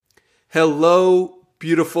Hello,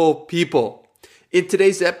 beautiful people. In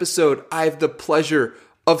today's episode, I have the pleasure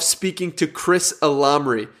of speaking to Chris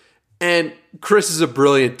Elamri. And Chris is a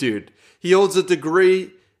brilliant dude. He holds a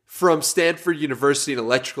degree from Stanford University in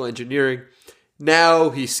electrical engineering. Now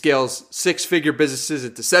he scales six-figure businesses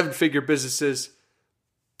into seven-figure businesses.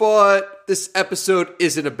 But this episode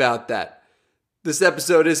isn't about that. This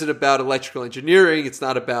episode isn't about electrical engineering. It's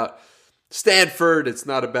not about Stanford. It's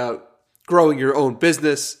not about growing your own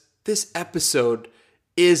business. This episode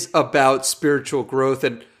is about spiritual growth,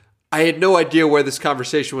 and I had no idea where this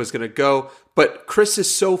conversation was going to go, but Chris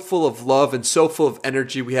is so full of love and so full of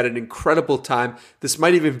energy. We had an incredible time. This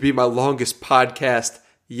might even be my longest podcast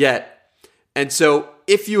yet. And so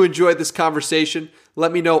if you enjoyed this conversation,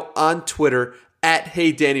 let me know on Twitter at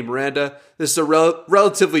Hey Danny Miranda. This is a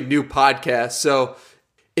relatively new podcast, so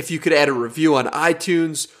if you could add a review on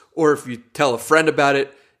iTunes or if you tell a friend about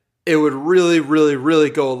it, it would really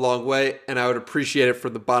go a long way, and I would appreciate it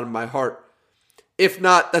from the bottom of my heart. If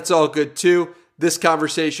not, that's all good too. This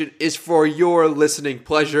conversation is for your listening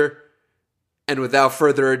pleasure. And without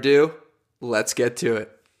further ado, let's get to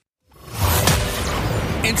it.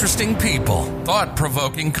 Interesting people,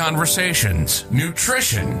 thought-provoking conversations,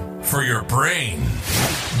 nutrition for your brain.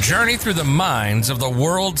 Journey through the minds of the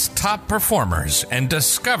world's top performers and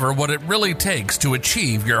discover what it really takes to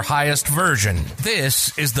achieve your highest version.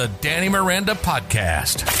 This is the Danny Miranda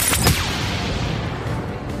Podcast.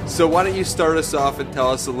 So why don't you start us off and tell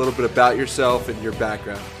us a little bit about yourself and your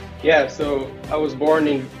background? Yeah, so I was born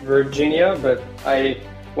in Virginia, but I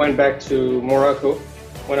went back to Morocco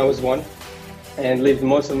when I was one and lived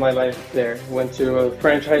most of my life there. Went to a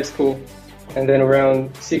French high school, and then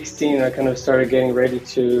around 16, I kind of started getting ready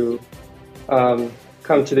to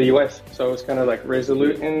come to the US. So I was kind of like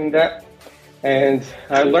resolute in that. And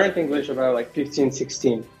I learned English about like 15,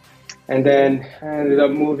 16. And then I ended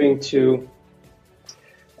up moving to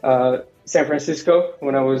San Francisco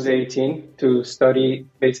when I was 18 to study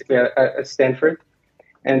basically at Stanford.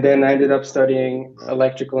 And then I ended up studying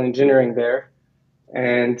electrical engineering there.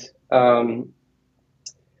 And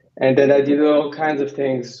then I did all kinds of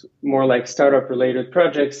things, more like startup related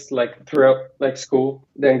projects, like throughout like school,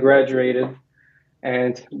 then graduated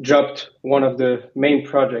and dropped one of the main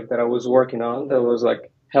projects that I was working on that was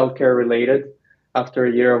like healthcare related after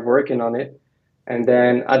a year of working on it. And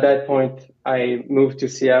then at that point, I moved to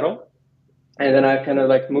Seattle, and then I kind of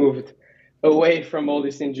like moved away from all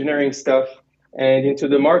this engineering stuff and into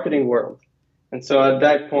the marketing world. And so at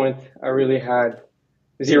that point, I really had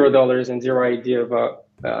 $0 and zero idea about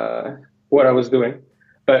what I was doing,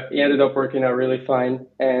 but it ended up working out really fine,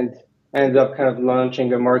 and ended up kind of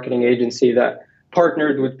launching a marketing agency that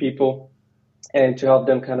partnered with people and to help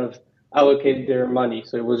them kind of allocate their money.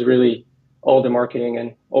 So it was really all the marketing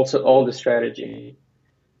and also all the strategy.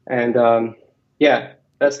 And yeah,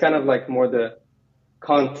 that's kind of like more the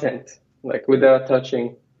content, like without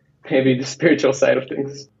touching maybe the spiritual side of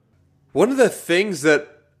things. One of the things that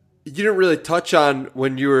you didn't really touch on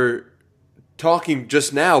when you were talking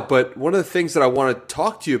just now, but one of the things that I want to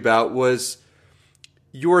talk to you about was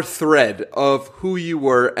your thread of who you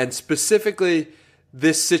were, and specifically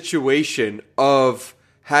this situation of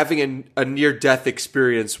having a near-death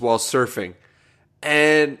experience while surfing.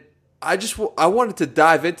 And I wanted to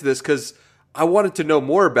dive into this because I wanted to know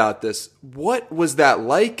more about this. What was that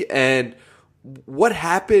like, and what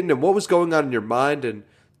happened, and what was going on in your mind? And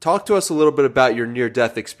talk to us a little bit about your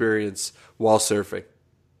near-death experience while surfing.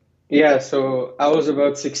 Yeah, so I was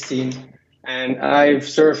about 16, and I've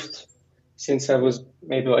surfed since I was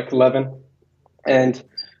maybe like 11, and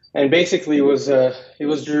basically it was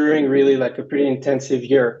during really like a pretty intensive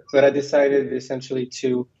year. But I decided essentially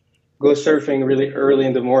to go surfing really early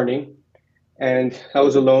in the morning, and I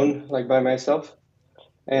was alone, like by myself,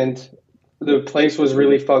 and the place was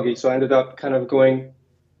really foggy, so I ended up kind of going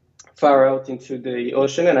far out into the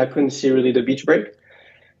ocean, and I couldn't see really the beach break.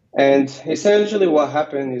 And essentially what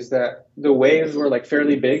happened is that the waves were like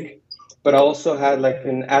fairly big, but I also had like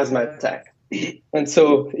an asthma attack. And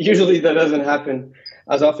so usually that doesn't happen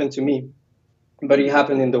as often to me, but it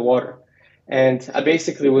happened in the water. And I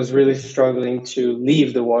basically was really struggling to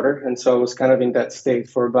leave the water. And so I was kind of in that state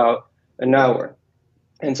for about an hour.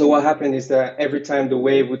 And so what happened is that every time the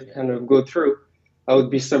wave would kind of go through, I would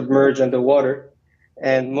be submerged underwater.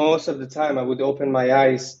 And most of the time I would open my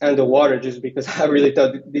eyes underwater just because I really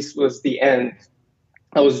thought this was the end.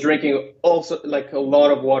 I was drinking also like a lot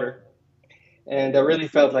of water, and I really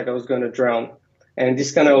felt like I was going to drown. And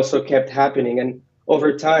this kind of also kept happening. And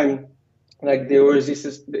over time, like there was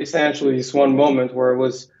essentially this one moment where I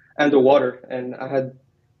was underwater, and I had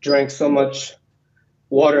drank so much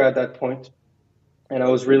water at that point and I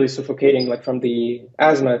was really suffocating like from the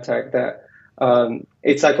asthma attack that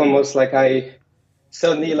it's like almost like I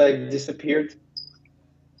suddenly like disappeared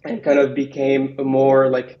and kind of became a more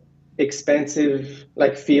like expansive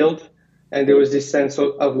like field, and there was this sense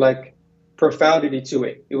of like profundity to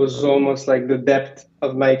it. It was almost like the depth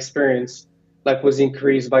of my experience like was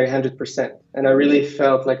increased by 100%, and I really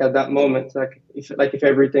felt like at that moment like if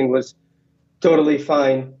everything was totally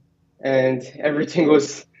fine and everything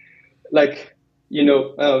was like you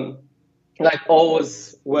know like all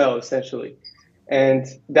was well essentially. And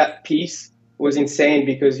that piece was insane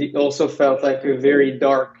because it also felt like a very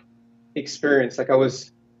dark experience. Like I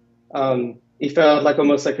was it felt like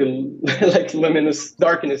almost like a like luminous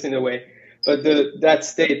darkness in a way, but the that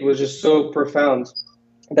state was just so profound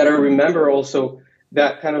that I remember also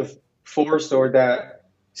that kind of force or that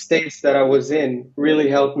states that I was in really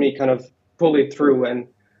helped me kind of pull it through. And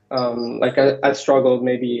like I struggled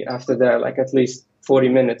maybe after that, like at least 40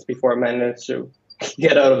 minutes before I managed to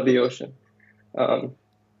get out of the ocean. Um,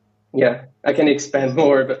 yeah, I can expand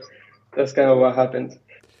more, but that's kind of what happened.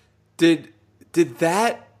 Did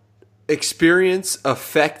that experience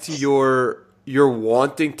affect your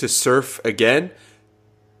wanting to surf again?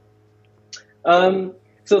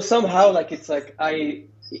 So somehow, like it's like I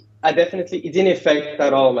definitely it didn't affect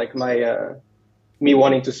at all like my me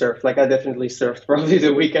wanting to surf. Like I definitely surfed probably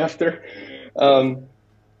the week after. Um,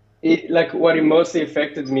 it like what it mostly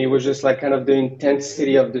affected me was just like kind of the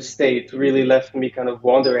intensity of the state really left me kind of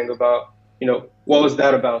wondering about what was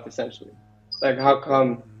that about essentially, like how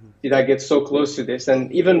come did I get so close to this,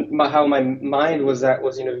 and even how my mind was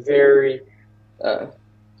in a very uh,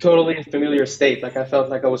 totally unfamiliar state. Like I felt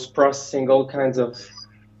like I was processing all kinds of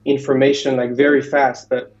information like very fast,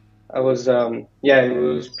 but I was yeah, it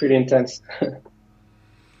was pretty intense.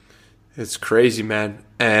 It's crazy, man.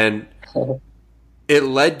 And it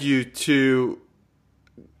led you to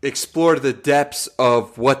explore the depths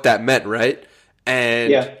of what that meant, right?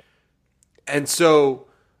 And Yeah. and so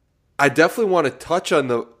I definitely want to touch on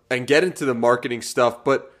the and get into the marketing stuff,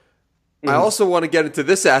 but I Hmm. also want to get into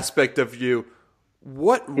this aspect of you.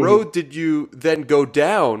 What Hmm. road did you then go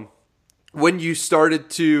down when you started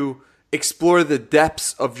to explore the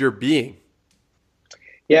depths of your being?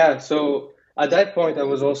 Yeah, so at that point, I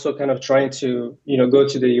was also kind of trying to, go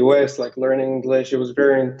to the US, like learning English. It was a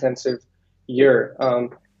very intensive year,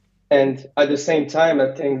 and at the same time,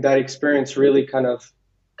 I think that experience really kind of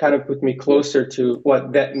put me closer to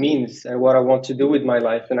what that means and what I want to do with my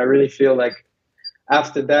life. And I really feel like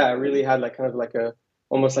after that, I really had like kind of like a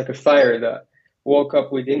almost like a fire that woke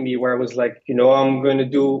up within me, where I was like, I'm going to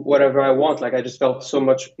do whatever I want. Like I just felt so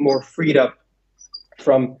much more freed up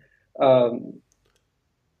from. Um,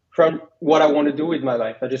 from what I want to do with my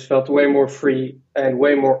life. I just felt way more free and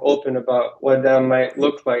way more open about what that might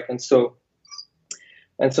look like. And so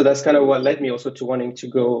that's kind of what led me also to wanting to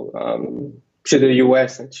go to the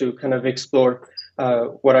US and to kind of explore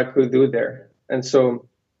what I could do there. And so,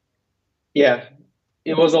 yeah,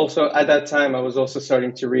 it was also at that time I was also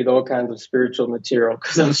starting to read all kinds of spiritual material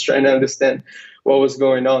because I was trying to understand what was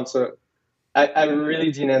going on. So I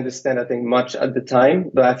really didn't understand, I think, much at the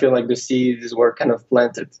time, but I feel like the seeds were kind of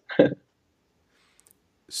planted.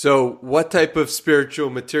 So, what type of spiritual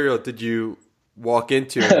material did you walk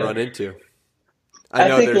into and run into? I I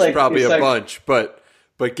know think there's like probably it's a like bunch, but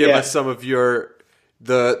give us yeah. some of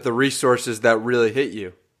the resources that really hit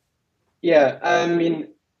you. Yeah, I mean,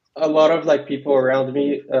 a lot of like people around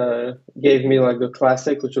me gave me like the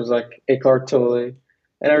classic, which was like Eckhart Tolle,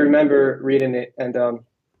 and I remember reading it, and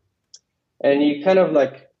he kind of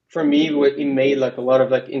like for me, it made like a lot of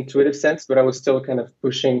like intuitive sense, but I was still kind of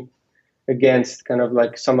pushing against kind of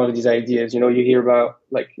like some of these ideas. You hear about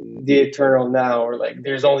like the eternal now, or like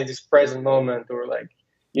there's only this present moment, or like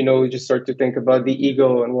we just start to think about the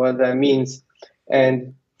ego and what that means.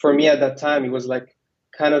 And for me at that time, it was like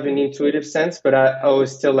kind of an intuitive sense, but I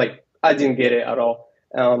was still like I didn't get it at all.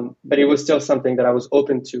 But it was still something that I was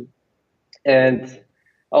open to. And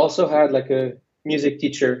I also had like a music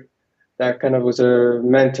teacher that kind of was a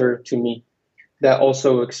mentor to me, that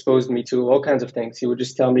also exposed me to all kinds of things. He would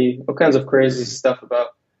just tell me all kinds of crazy stuff about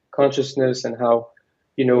consciousness and how,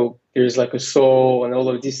 there's like a soul and all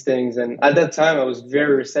of these things. And at that time, I was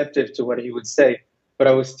very receptive to what he would say, but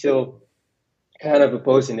I was still kind of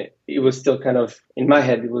opposing it. It was still kind of in my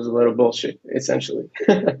head, it was a little bullshit, essentially.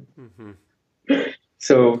 Hmm.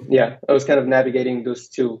 So yeah, I was kind of navigating those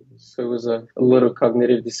two. So it was a little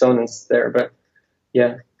cognitive dissonance there, but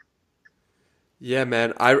yeah. Yeah,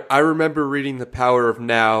 man. I remember reading The Power of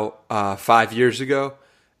Now 5 years ago,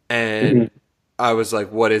 and Hmm. I was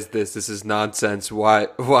like, what is this? This is nonsense. Why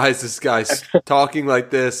is this guy talking like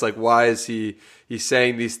this? Like, why is he's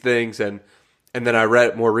saying these things? And then I read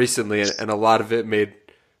it more recently, and a lot of it made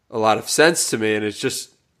a lot of sense to me. And it's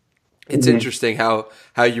interesting how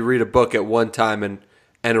you read a book at one time and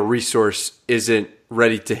a resource isn't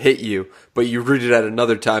ready to hit you, but you read it at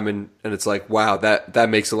another time and it's like, wow, that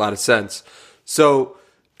makes a lot of sense. So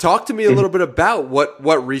talk to me a little bit about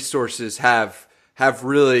what resources have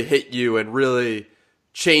really hit you and really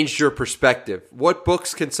changed your perspective. What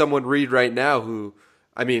books can someone read right now who,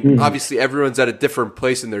 I mean, obviously everyone's at a different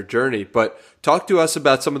place in their journey, but talk to us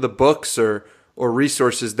about some of the books or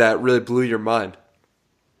resources that really blew your mind.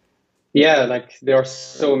 Yeah, like there are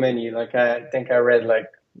so many. Like I think I read like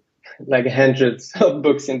hundreds of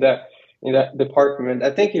books in that department.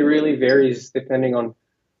 I think it really varies depending on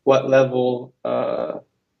what level of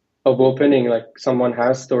opening like someone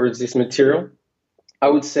has towards this material. I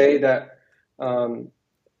would say that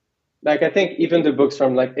like I think even the books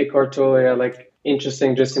from like Eckhart Tolle are like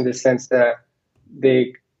interesting just in the sense that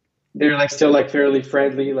they're like still like fairly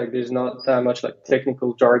friendly. Like there's not that much like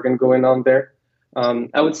technical jargon going on there.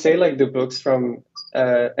 I would say like the books from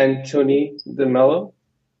Anthony de Mello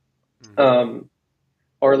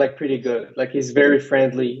are like pretty good. Like he's very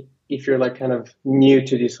friendly if you're like kind of new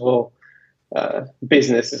to this whole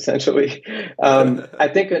business essentially. I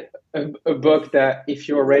think a book that if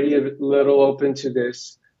you're already a little open to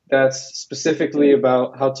this, that's specifically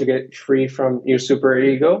about how to get free from your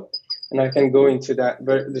superego. And I can go into that,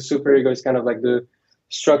 but the superego is kind of like the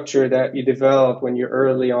structure that you develop when you're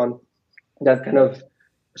early on that kind of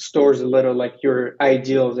stores a little like your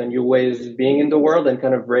ideals and your ways of being in the world and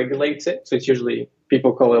kind of regulates it. So it's usually,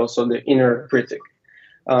 people call it also the inner critic.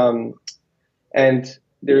 And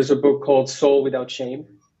there's a book called Soul Without Shame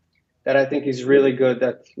that I think is really good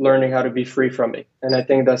at learning how to be free from it. And I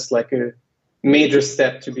think that's like a major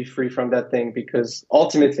step to be free from that thing, because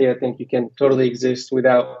ultimately I think you can totally exist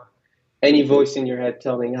without any voice in your head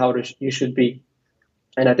telling how you should be.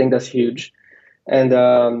 And I think that's huge. And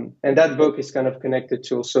that book is kind of connected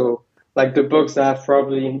to, so like the books that have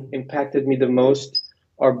probably impacted me the most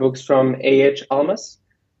are books from A.H. Almas.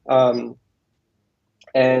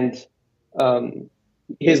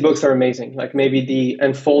 His books are amazing. Like maybe The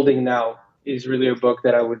Unfolding Now is really a book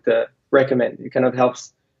that I would recommend. It kind of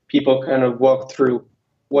helps people kind of walk through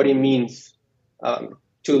what it means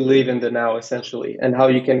to live in the now, essentially, and how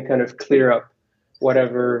you can kind of clear up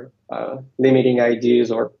whatever limiting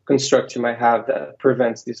ideas or construct you might have that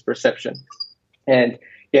prevents this perception. And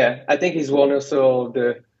yeah, I think he's one also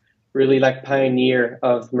the really like pioneer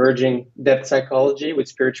of merging depth psychology with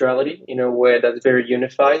spirituality in a way that's very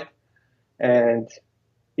unified. And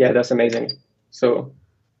yeah, that's amazing. So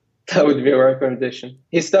that would be a recommendation.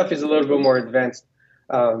 His stuff is a little bit more advanced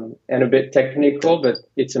and a bit technical, but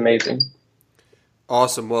it's amazing.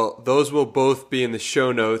 Awesome. Well, those will both be in the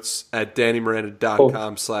show notes at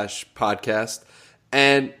dannymiranda.com/podcast.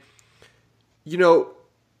 And, you know,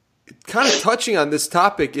 kind of touching on this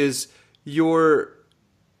topic is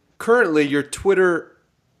currently your Twitter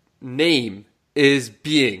name is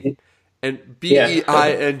Being, and Being,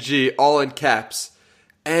 all in caps.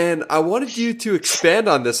 And I wanted you to expand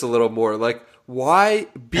on this a little more. Like, why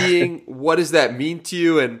Being? What does that mean to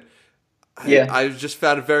you? And I just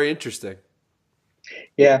found it very interesting.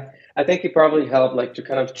 Yeah, I think it probably helped like to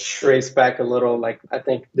kind of trace back a little, like I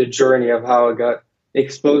think the journey of how I got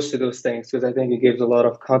exposed to those things, because I think it gives a lot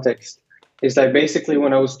of context. It's like basically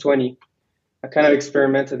when I was 20, I kind of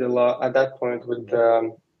experimented a lot at that point with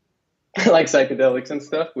like psychedelics and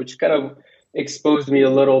stuff, which kind of exposed me a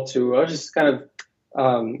little to, I was just kind of,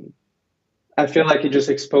 I feel like it just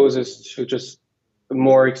exposes to just a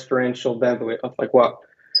more experiential bandwidth of like what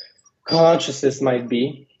consciousness might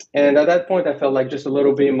be. And at that point, I felt like just a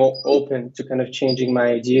little bit more open to kind of changing my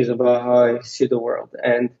ideas about how I see the world.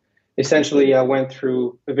 And essentially, I went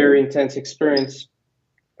through a very intense experience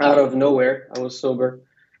out of nowhere. I was sober.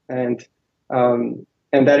 And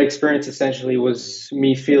that experience essentially was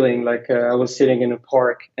me feeling like I was sitting in a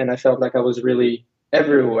park and I felt like I was really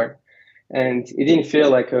everywhere. And it didn't feel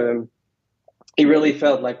like, it really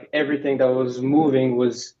felt like everything that was moving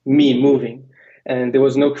was me moving. And there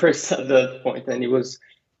was no Chris at that point. And it was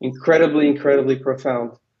incredibly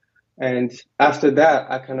profound. And after that,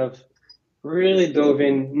 I kind of really dove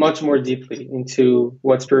in much more deeply into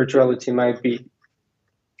what spirituality might be.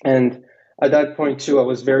 And at that point too, I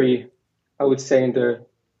was very, I would say, in the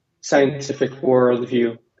scientific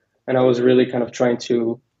worldview. And I was really kind of trying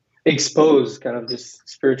to expose kind of this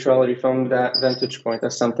spirituality from that vantage point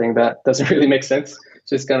as something that doesn't really make sense.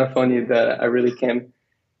 So it's kind of funny that I really came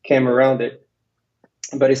around it.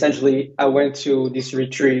 But essentially, I went to this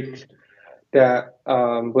retreat that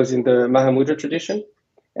was in the Mahamudra tradition.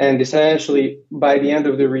 And essentially, by the end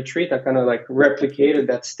of the retreat, I kind of like replicated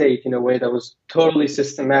that state in a way that was totally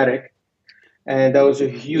systematic. And that was a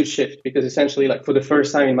huge shift because essentially, like for the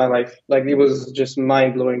first time in my life, like it was just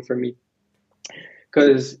mind blowing for me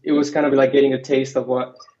because it was kind of like getting a taste of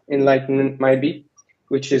what enlightenment might be,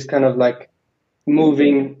 which is kind of like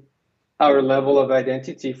moving our level of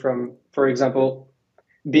identity from, for example,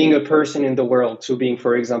 being a person in the world to being,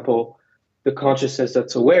 for example, the consciousness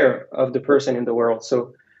that's aware of the person in the world.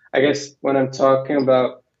 So I guess when I'm talking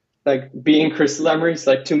about like being Chris Elamri, it's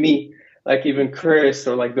like to me, like even Chris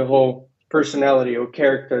or like the whole personality or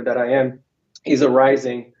character that I am is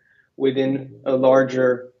arising within a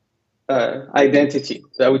larger identity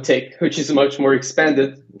that I would take, which is much more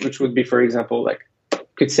expanded, which would be, for example, like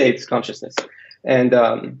could say it's consciousness. And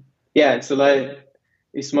yeah, and so like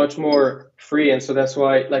it's much more free. And so that's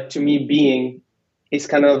why, like to me, being is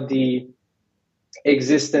kind of the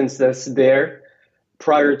existence that's there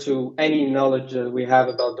prior to any knowledge that we have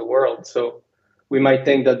about the world. So we might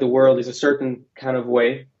think that the world is a certain kind of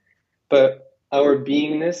way, but our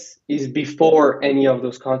beingness is before any of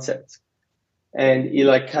those concepts. And it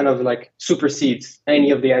like kind of like supersedes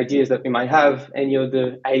any of the ideas that we might have, any of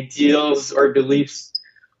the ideals or beliefs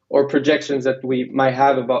or projections that we might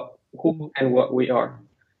have about who and what we are.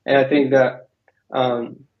 And I think that,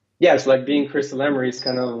 yeah, it's like being Chris Elamri is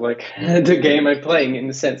kind of like the game I'm playing in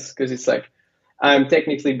the sense, because it's like I'm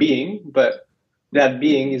technically being, but that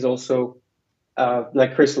being is also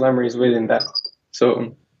like Chris Elamri is within that.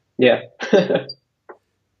 So, yeah.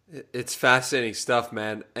 It's fascinating stuff,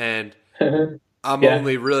 man. And I'm Yeah.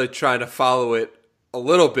 only really trying to follow it a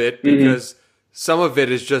little bit because some of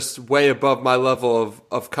it is just way above my level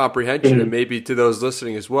of comprehension and maybe to those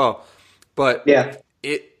listening as well. But Yeah.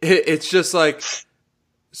 it's just like,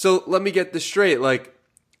 so let me get this straight. Like,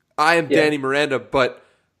 I am Danny Miranda, but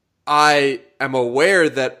I am aware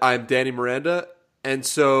that I'm Danny Miranda. And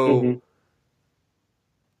so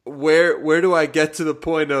where do I get to the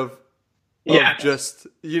point of just,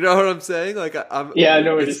 you know what I'm saying? Like I'm, yeah, I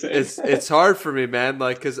know what you're saying. it's hard for me, man.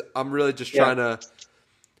 Like, cause I'm really just trying to,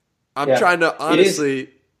 I'm Yeah. trying to honestly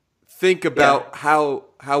think about how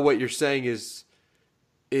what you're saying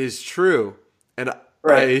is true. And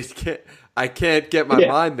I can't get my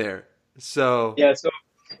mind there. So, yeah.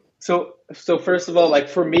 So first of all, like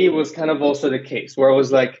for me, it was kind of also the case where I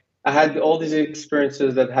was like, I had all these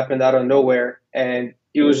experiences that happened out of nowhere and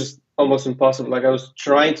it was just almost impossible. Like I was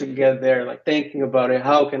trying to get there, like thinking about it.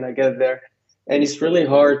 How can I get there? And it's really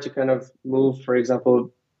hard to kind of move, for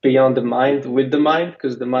example, beyond the mind with the mind,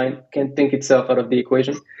 because the mind can't think itself out of the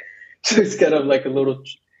equation. So it's kind of like a little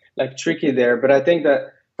like tricky there. But I think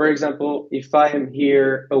that, for example, if I am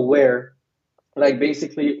here aware, like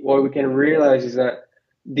basically what we can realize is that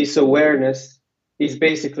this awareness is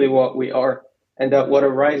basically what we are. And that what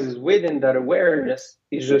arises within that awareness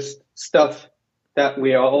is just stuff that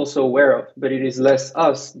we are also aware of, but it is less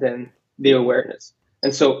us than the awareness.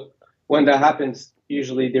 And so when that happens,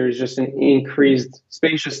 usually there is just an increased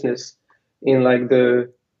spaciousness in like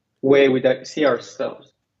the way we see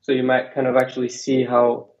ourselves. So you might kind of actually see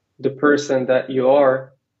how the person that you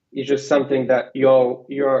are is just something that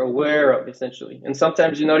you're aware of essentially. And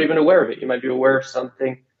sometimes you're not even aware of it. You might be aware of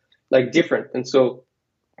something like different. And so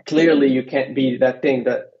clearly you can't be that thing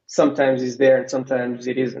that sometimes is there and sometimes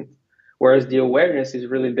it isn't. Whereas the awareness is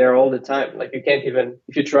really there all the time. Like you can't even,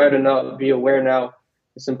 if you try to not be aware now,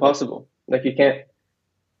 it's impossible. Like you can't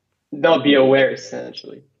not be aware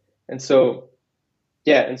essentially. And so,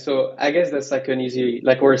 yeah. And so I guess that's like an easy,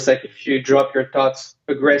 like, or it's like if you drop your thoughts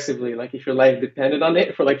aggressively, like if your life depended on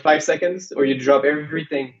it for like 5 seconds, or you drop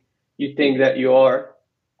everything you think that you are,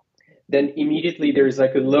 then immediately there's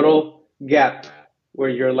like a little gap where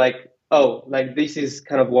you're like, oh, like this is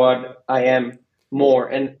kind of what I am more.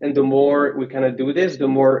 And the more we kind of do this, the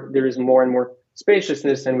more there is more and more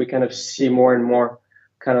spaciousness, and we kind of see more and more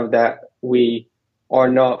kind of that we are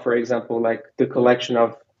not, for example, like the collection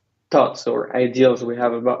of thoughts or ideals we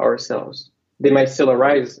have about ourselves. They might still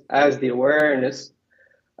arise as the awareness,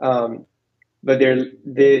 but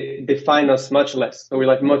they define us much less. So we're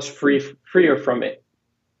like much freer from it.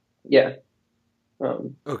 Yeah.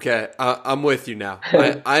 okay. I'm with you now.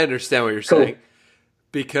 I understand what you're saying,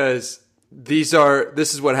 because this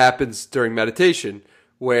is what happens during meditation,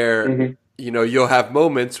 where, you know, you'll have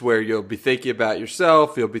moments where you'll be thinking about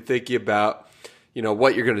yourself. You'll be thinking about, you know,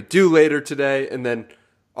 what you're going to do later today. And then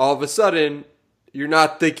all of a sudden you're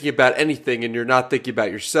not thinking about anything, and you're not thinking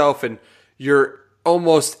about yourself, and you're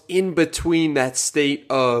almost in between that state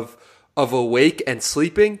of, of awake and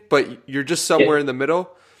sleeping, but you're just somewhere in the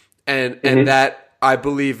middle. And that, I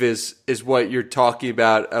believe, is what you're talking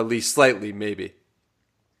about, at least slightly, maybe.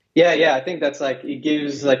 Yeah. I think that's like, it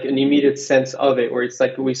gives like an immediate sense of it, where it's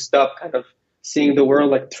like we stop kind of seeing the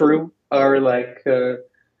world like through our like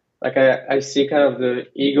I see kind of the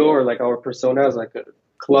ego or like our persona as like a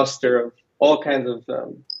cluster of all kinds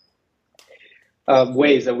of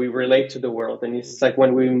ways that we relate to the world. And it's like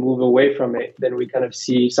when we move away from it, then we kind of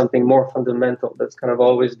see something more fundamental that's kind of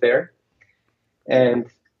always there. And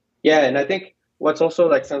yeah, and I think what's also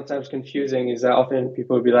like sometimes confusing is that often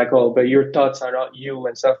people will be like, oh, but your thoughts are not you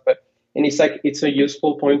and stuff. And it's like, it's a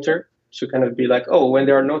useful pointer to kind of be like, oh, when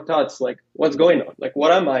there are no thoughts, like what's going on? Like,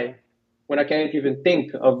 what am I when I can't even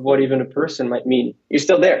think of what even a person might mean? You're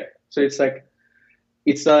still there. So it's like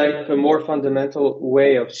a more fundamental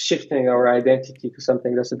way of shifting our identity to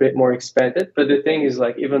something that's a bit more expanded. But the thing is,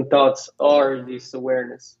 like, even thoughts are this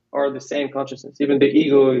awareness, are the same consciousness. Even the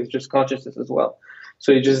ego is just consciousness as well.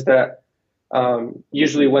 So it's just that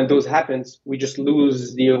usually when those happens, we just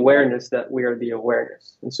lose the awareness that we are the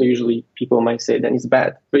awareness. And so usually people might say then it's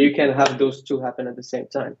bad, but you can have those two happen at the same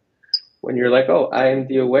time. When you're like, oh, I am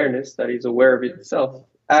the awareness that is aware of itself,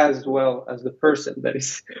 as well as the person that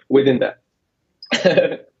is within that.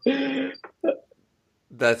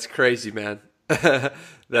 That's crazy, man.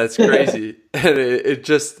 That's crazy. And it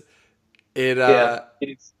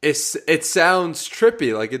sounds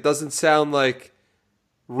trippy. Like, it doesn't sound like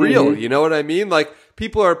real. You know what I mean? Like,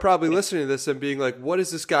 people are probably listening to this and being like, what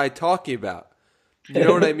is this guy talking about? You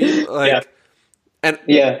know what I mean? Like, and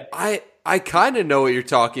I kind of know what you're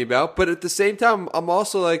talking about, but at the same time, I'm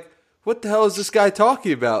also like, what the hell is this guy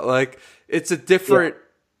talking about? Like, it's a different,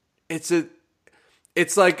 it's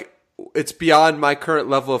like, it's beyond my current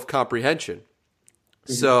level of comprehension.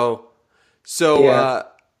 So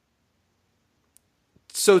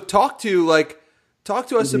talk to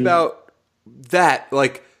us about that.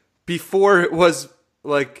 Like, before it was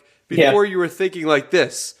like, before you were thinking like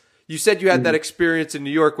this, you said you had that experience in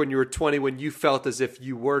New York when you were 20, when you felt as if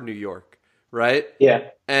you were New York, right?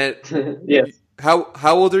 Yeah. And yes. How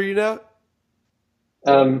old are you now?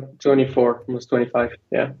 24, almost 25.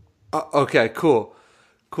 Yeah. Okay, cool.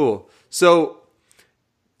 So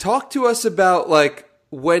talk to us about like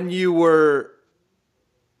when you were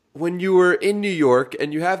in New York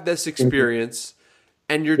and you have this experience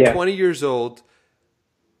and you're 20 years old.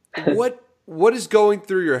 What is going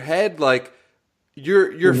through your head? Like,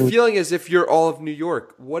 you're feeling as if you're all of New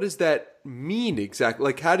York. What does that mean exactly?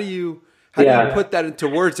 Like, how do you put that into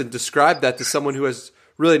words and describe that to someone who has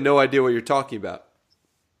really no idea what you're talking about?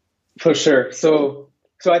 For sure. So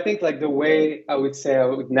I think like the way I would say I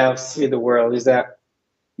would now see the world is that,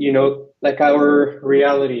 you know, like our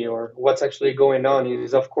reality or what's actually going on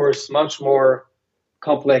is of course much more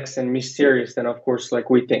complex and mysterious than of course like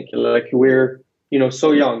we think. Like, we're, you know,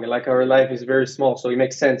 so young, like our life is very small. So it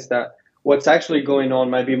makes sense that what's actually going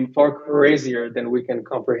on might be far crazier than we can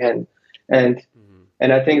comprehend. And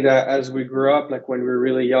I think that as we grow up, like when we're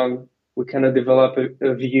really young, we kind of develop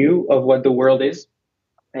a view of what the world is,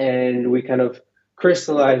 and we kind of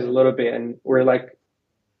crystallize a little bit, and we're like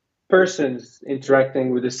persons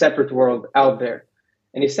interacting with a separate world out there.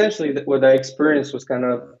 And essentially what I experienced was kind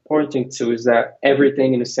of pointing to is that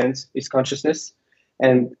everything in a sense is consciousness,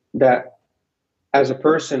 and that as a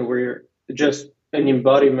person, we're just an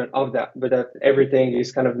embodiment of that, but that everything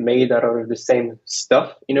is kind of made out of the same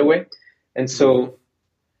stuff in a way. And so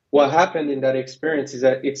what happened in that experience is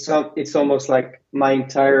that it's almost like my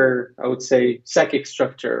entire, I would say, psychic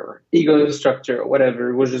structure or ego structure or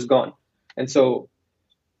whatever was just gone. And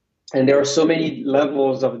there are so many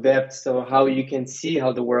levels of depth, so how you can see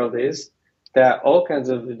how the world is, that all kinds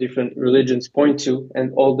of different religions point to,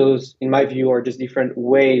 and all those, in my view, are just different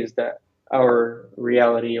ways that our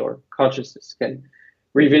reality or consciousness can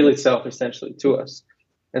reveal itself essentially to us.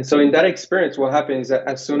 And so in that experience, what happened is that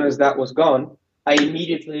as soon as that was gone, I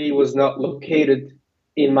immediately was not located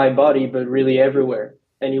in my body, but really everywhere.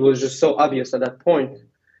 And it was just so obvious at that point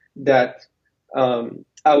that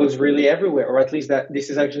I was really everywhere, or at least that this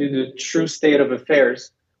is actually the true state of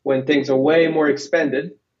affairs when things are way more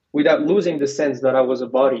expanded without losing the sense that I was a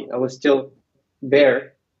body. I was still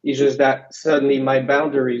there. It's just that suddenly my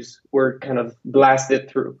boundaries were kind of blasted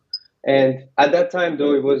through. And at that time,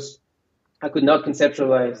 though, I could not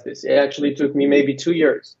conceptualize this. It actually took me maybe 2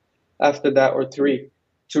 years after that, or 3,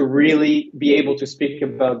 to really be able to speak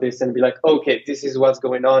about this and be like, okay, this is what's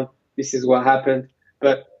going on. This is what happened.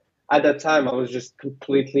 But at that time, I was just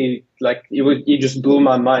completely like, it just blew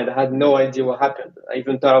my mind. I had no idea what happened. I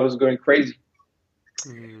even thought I was going crazy.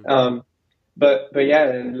 But yeah,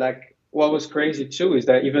 and like, what was crazy too is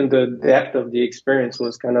that even the depth of the experience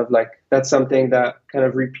was kind of like, that's something that kind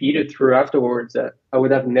of repeated through afterwards that I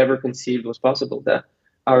would have never conceived was possible, that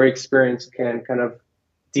our experience can kind of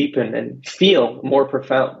deepen and feel more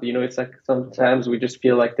profound. It's like sometimes we just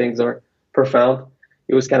feel like things are profound.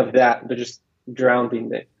 It was kind of that, but just drowned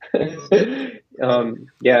in it.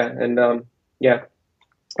 Yeah.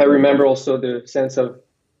 I remember also the sense of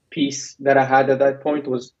peace that I had at that point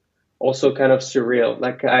was also kind of surreal.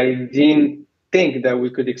 Like I didn't think that we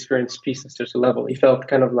could experience peace at such a level. It felt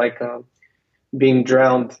kind of like being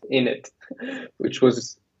drowned in it, it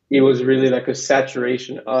was really like a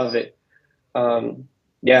saturation of it. And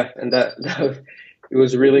that it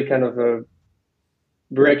was really kind of a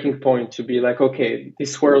breaking point to be like, okay,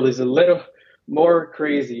 this world is a little more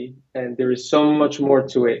crazy and there is so much more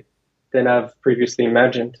to it than I've previously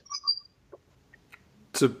imagined.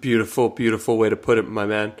 It's a beautiful, beautiful way to put it, my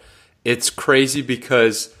man. It's crazy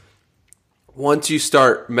because once you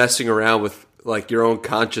start messing around with like your own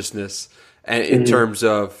consciousness and in terms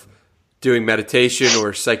of doing meditation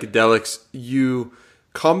or psychedelics, you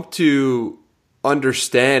come to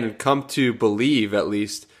understand and come to believe, at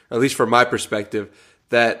least from my perspective,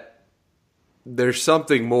 that there's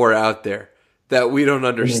something more out there that we don't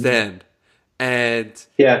understand. And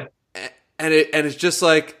Yeah. and it's just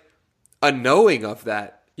like a knowing of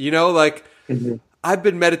that, like I've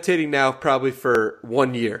been meditating now probably for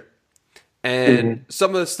 1 year, and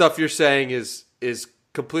some of the stuff you're saying is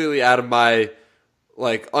completely out of my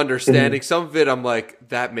like understanding. Some of it I'm like,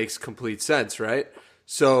 that makes complete sense, right?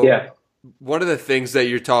 So Yeah. one of the things that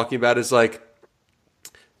you're talking about is like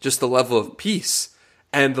just the level of peace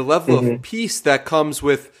and the level of peace that comes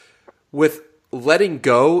with letting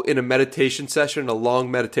go in a meditation session, a long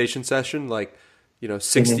meditation session, like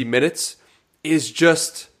 60 minutes, is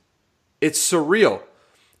just, it's surreal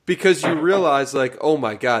because you realize like, oh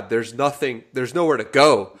my God, there's nowhere to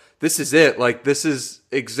go. This is it. Like, this is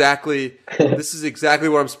exactly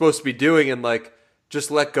what I'm supposed to be doing. And like,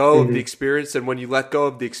 just let go of the experience. And when you let go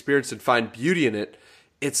of the experience and find beauty in it,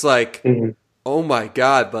 it's like, oh my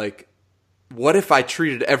God, like, what if I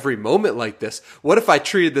treated every moment like this? What if I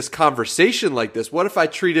treated this conversation like this? What if I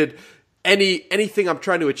treated anything I'm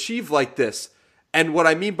trying to achieve like this? And what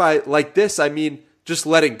I mean by like this, I mean just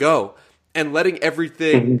letting go and letting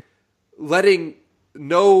everything, letting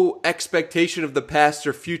no expectation of the past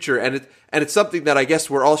or future. And it's something that I guess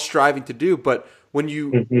we're all striving to do. But when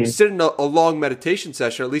you sit in a long meditation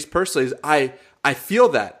session, at least personally, I feel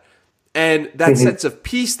that. And that sense of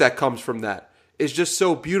peace that comes from that is just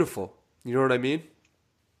so beautiful. You know what I mean?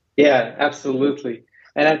 Yeah, absolutely.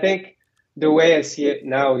 And I think the way I see it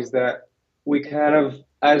now is that we kind of,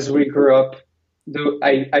 as we grow up,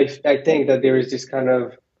 I think that there is this kind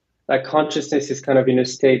of like consciousness is kind of in a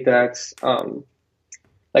state that's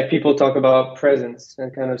like people talk about presence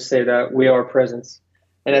and kind of say that we are presence.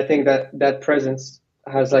 And I think that that presence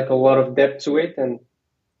has like a lot of depth to it and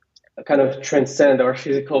kind of transcend our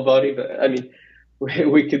physical body. But I mean,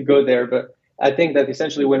 we could go there, but I think that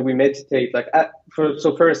essentially when we meditate, like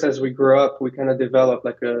so first as we grow up, we kind of develop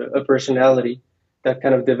like a personality that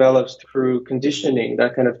kind of develops through conditioning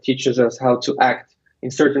that kind of teaches us how to act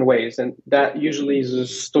in certain ways. And that usually is a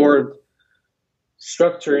stored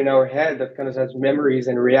structure in our head that kind of has memories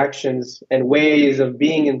and reactions and ways of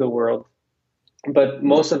being in the world. But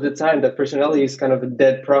most of the time, that personality is kind of a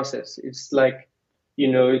dead process. It's like,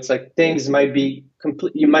 it's like things might be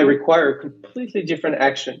complete. You might require a completely different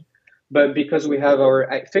action, but because we have our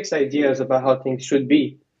fixed ideas about how things should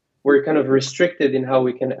be, we're kind of restricted in how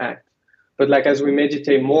we can act. But like as we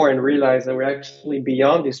meditate more and realize that we're actually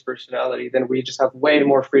beyond this personality, then we just have way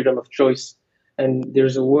more freedom of choice. And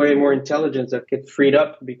there's a way more intelligence that gets freed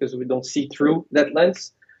up because we don't see through that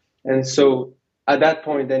lens. And so at that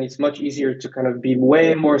point, then it's much easier to kind of be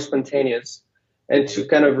way more spontaneous and to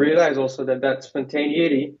kind of realize also that that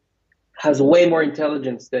spontaneity has way more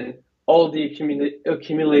intelligence than all the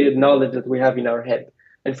accumulated knowledge that we have in our head.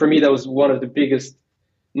 And for me, that was one of the biggest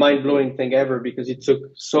mind-blowing thing ever, because it took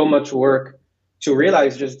so much work to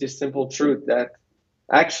realize just this simple truth that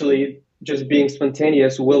actually just being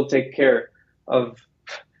spontaneous will take care of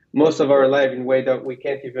most of our life in a way that we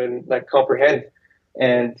can't even like comprehend.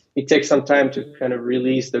 And it takes some time to kind of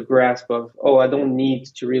release the grasp of, oh, I don't need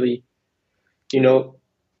to really,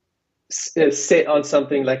 sit on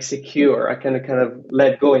something like secure. I can kind of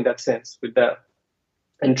let go in that sense with that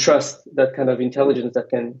and trust that kind of intelligence that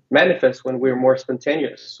can manifest when we're more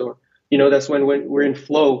spontaneous. So, that's when we're in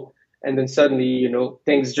flow, and then suddenly,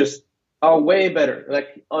 things just are way better,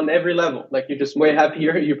 like on every level. Like you're just way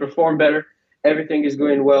happier, you perform better, everything is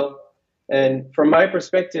going well. And from my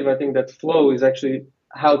perspective, I think that flow is actually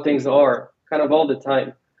how things are kind of all the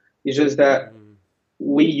time. It's just that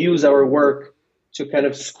we use our work to kind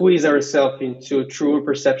of squeeze ourselves into a truer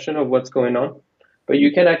perception of what's going on. But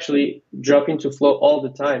you can actually drop into flow all the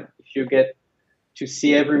time. If you get to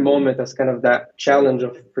see every moment as kind of that challenge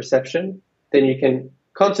of perception, then you can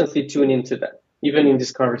constantly tune into that, even in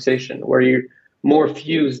this conversation where you're more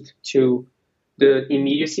fused to the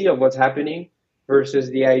immediacy of what's happening versus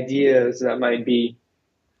the ideas that might be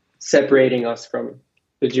separating us from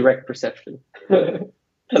the direct perception.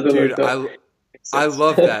 Dude, I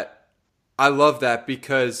love that. I love that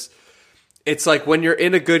because it's like when you're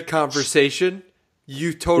in a good conversation,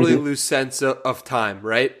 you totally lose sense of time,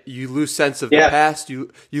 right? You lose sense of the past,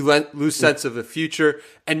 you lose sense of the future,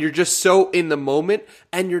 and you're just so in the moment,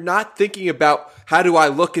 and you're not thinking about how do I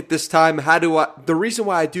look at this time? The reason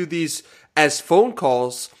why I do these as phone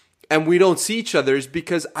calls and we don't see each other is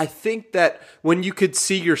because I think that when you could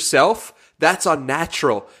see yourself, that's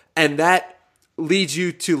unnatural, and that leads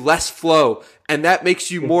you to less flow, and that makes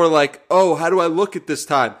you more like, oh, how do I look at this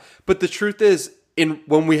time? But the truth is,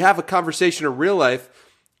 when we have a conversation in real life,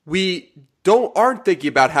 we aren't thinking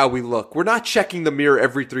about how we look. We're not checking the mirror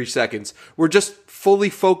every 3 seconds. We're just fully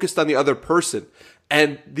focused on the other person.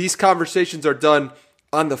 And these conversations are done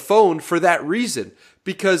on the phone for that reason,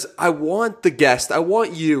 because I want the guest, I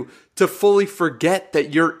want you to fully forget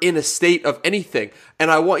that you're in a state of anything.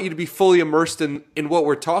 And I want you to be fully immersed in what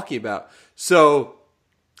we're talking about. So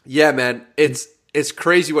yeah, man, it's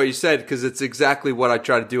crazy what you said, because it's exactly what I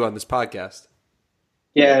try to do on this podcast.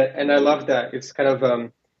 Yeah, and I love that. It's kind of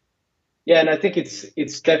and I think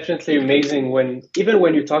it's definitely amazing when even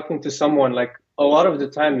when you're talking to someone, like a lot of the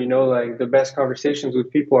time, like the best conversations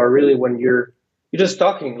with people are really when you're just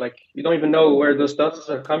talking, like you don't even know where those thoughts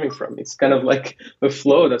are coming from. It's kind of like a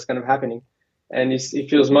flow that's kind of happening. And it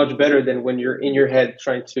feels much better than when you're in your head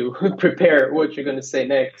trying to prepare what you're going to say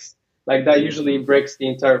next. Like that usually breaks the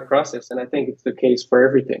entire process. And I think it's the case for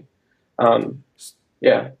everything.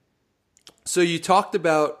 Yeah. So you talked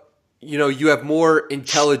about, you have more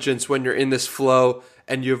intelligence when you're in this flow,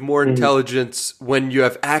 and you have more intelligence when you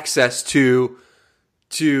have access to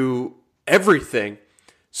everything.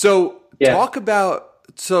 So talk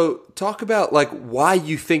about like why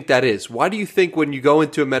you think that is. Why do you think when you go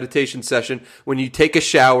into a meditation session, when you take a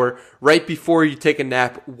shower, right before you take a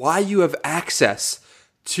nap, why you have access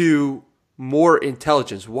to more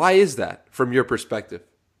intelligence? Why is that from your perspective?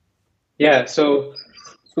 Yeah. So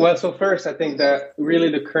first, I think that really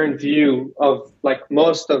the current view of like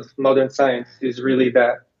most of modern science is really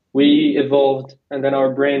that we evolved and then our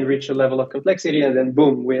brain reached a level of complexity and then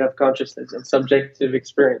boom, we have consciousness and subjective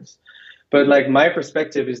experience. But like my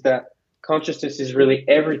perspective is that consciousness is really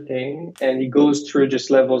everything, and it goes through just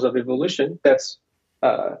levels of evolution. That's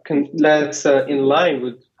in line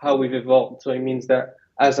with how we've evolved. So it means that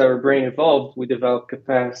as our brain evolved, we developed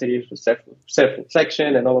capacity for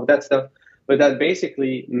self-reflection and all of that stuff. But that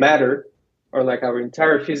basically matter, or like our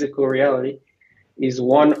entire physical reality, is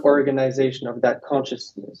one organization of that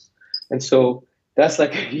consciousness. And so that's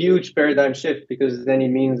like a huge paradigm shift, because then it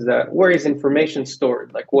means that where is information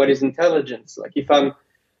stored? Like what is intelligence? Like if I'm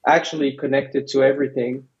actually connected to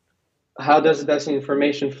everything, how does that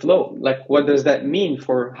information flow? Like what does that mean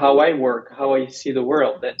for how I work, how I see the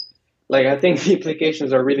world? And like I think the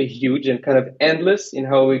implications are really huge and kind of endless in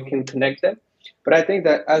how we can connect them. But I think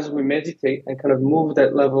that as we meditate and kind of move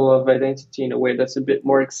that level of identity in a way that's a bit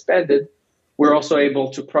more expanded, we're also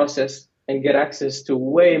able to process and get access to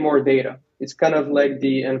way more data. It's kind of like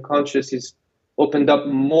the unconscious is opened up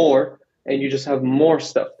more, and you just have more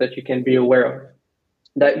stuff that you can be aware of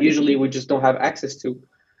that usually we just don't have access to,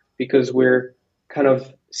 because we're kind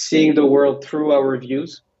of seeing the world through our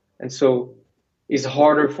views. And so it's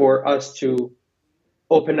harder for us to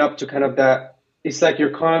open up to kind of that. It's like your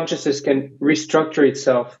consciousness can restructure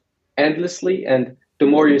itself endlessly, and the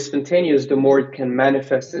more you're spontaneous, the more it can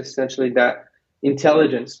manifest essentially that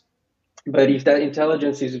intelligence. But if that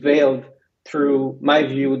intelligence is veiled through my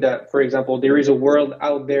view that, for example, there is a world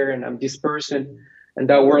out there and I'm this person and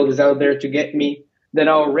that world is out there to get me, then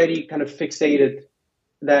I already kind of fixated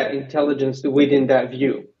that intelligence within that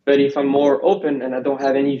view. But if I'm more open and I don't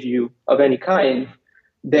have any view of any kind,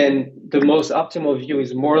 then the most optimal view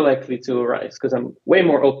is more likely to arise because I'm way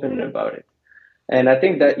more open about it. And I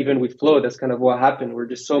think that even with flow, that's kind of what happened. We're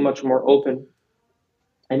just so much more open,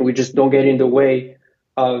 and we just don't get in the way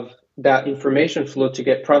of that information flow to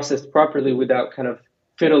get processed properly without kind of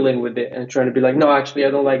fiddling with it and trying to be like, no, actually,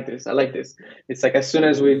 I don't like this. I like this. It's like as soon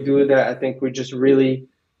as we do that, I think we just really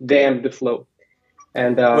damn the flow.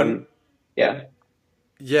 And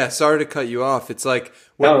Yeah, sorry to cut you off. It's like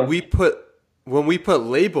when we put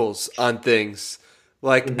labels on things,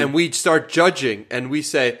 Like, and we start judging and we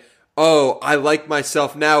say, oh, I like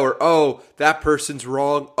myself now, or oh, that person's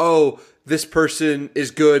wrong. Oh, this person is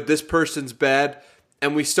good. This person's bad.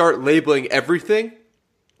 And we start labeling everything.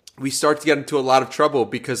 We start to get into a lot of trouble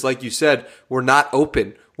because, like you said, we're not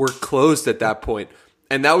open. We're closed at that point.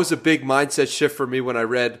 And that was a big mindset shift for me when I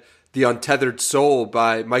read The Untethered Soul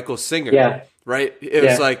by Michael Singer. Yeah. Right? It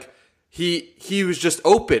was like he was just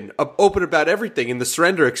open about everything. In the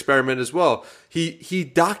Surrender Experiment as well. He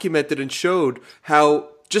documented and showed how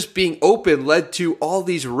just being open led to all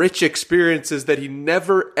these rich experiences that he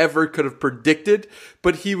never, ever could have predicted,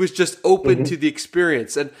 but he was just open to the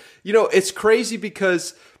experience. And, you know, it's crazy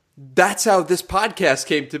because that's how this podcast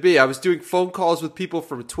came to be. I was doing phone calls with people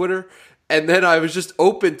from Twitter, and then I was just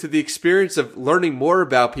open to the experience of learning more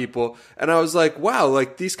about people. And I was like, wow,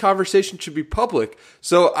 like these conversations should be public.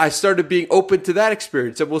 So I started being open to that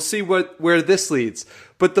experience, and we'll see where this leads.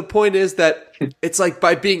 But the point is that it's like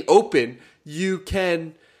by being open, you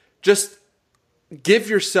can just give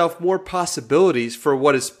yourself more possibilities for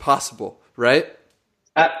what is possible, right?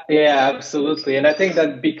 Yeah, absolutely. And I think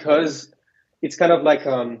that because it's kind of like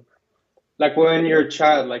when you're a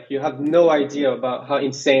child, like you have no idea about how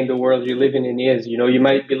insane the world you're living in is. You know, you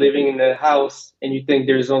might be living in a house and you think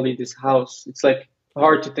there's only this house. It's like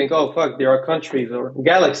hard to think, oh, fuck, there are countries or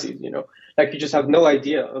galaxies, you know, like you just have no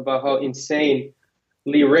idea about how insanely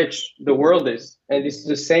rich the world is. And it's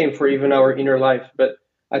the same for even our inner life. But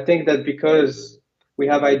I think that because we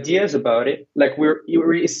have ideas about it, like you're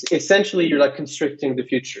like constricting the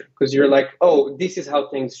future because you're like, oh, this is how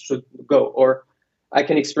things should go, or I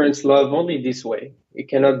can experience love only this way. It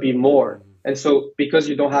cannot be more. And so because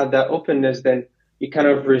you don't have that openness, then it kind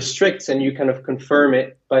of restricts and you kind of confirm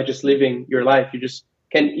it by just living your life. You just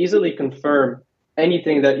can easily confirm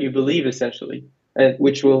anything that you believe essentially, and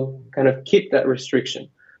which will kind of keep that restriction.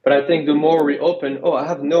 But I think the more we open, oh, I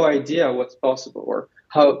have no idea what's possible, or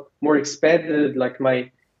how more expanded like my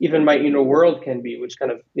inner world can be, which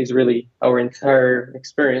kind of is really our entire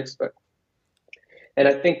experience. And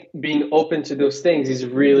I think being open to those things is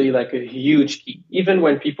really like a huge key. Even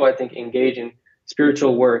when people, I think, engage in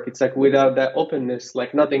spiritual work, it's like without that openness,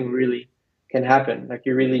 like nothing really can happen. Like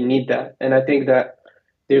you really need that. And I think that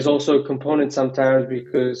there's also a component sometimes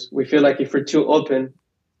because we feel like if we're too open,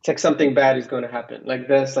 it's like something bad is going to happen. Like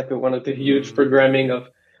that's like one of the huge programming of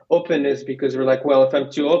openness, because we're like, well, if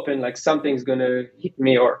I'm too open, like something's going to hit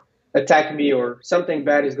me or attack me or something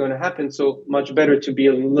bad is going to happen. So much better to be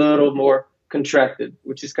a little more contracted,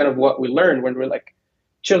 which is kind of what we learn when we're like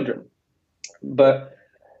children. But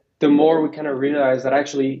the more we kind of realize that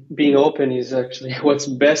actually being open is actually what's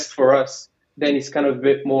best for us, then it's kind of a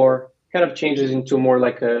bit more, kind of changes into more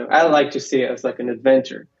like I like to see it as like an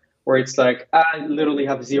adventure, where it's like, I literally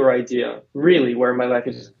have zero idea really where my life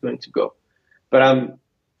is going to go, but I'm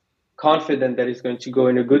confident that it's going to go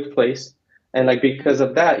in a good place. And like, because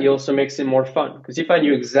of that, it also makes it more fun. Because if I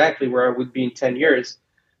knew exactly where I would be in 10 years,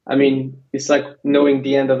 I mean, it's like knowing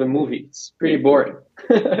the end of a movie. It's pretty boring.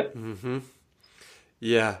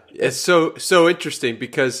 Yeah. It's so interesting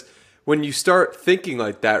because when you start thinking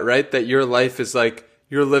like that, right, that your life is like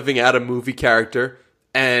you're living out a movie character,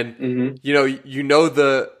 and you know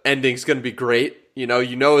the ending's going to be great. You know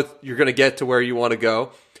you're going to get to where you want to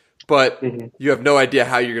go, but you have no idea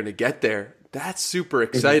how you're going to get there. That's super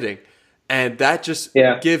exciting. And that just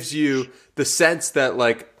gives you the sense that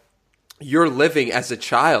like you're living as a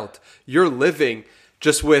child. You're living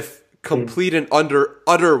just with complete and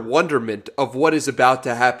utter wonderment of what is about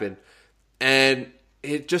to happen. And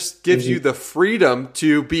it just gives you the freedom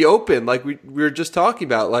to be open, like we were just talking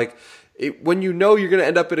about. Like when you know you're going to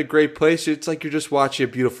end up in a great place, it's like you're just watching a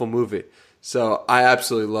beautiful movie. So I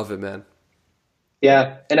absolutely love it, man.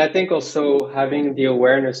 Yeah. And I think also having the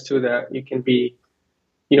awareness too that you can be,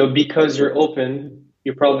 because you're open,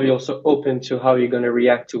 you're probably also open to how you're going to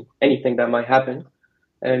react to anything that might happen.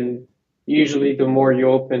 And usually the more you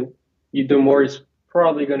open, the more it's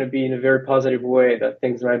probably going to be in a very positive way, that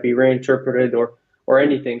things might be reinterpreted or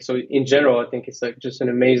anything. So in general, I think it's like just an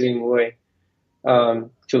amazing way to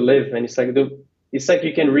live. And it's like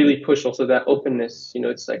you can really push also that openness.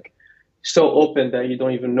 It's like so open that you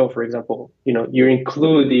don't even know, for example, you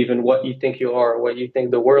include even what you think you are, what you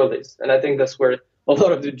think the world is. And I think that's where a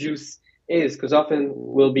lot of the juice is, because often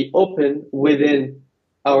we'll be open within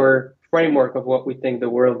our framework of what we think the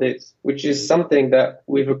world is, which is something that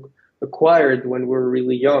we've acquired when we're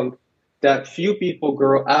really young, that few people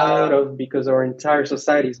grow out of because our entire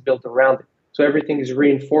society is built around it. So everything is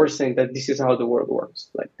reinforcing that this is how the world works.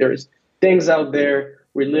 Like there's things out there,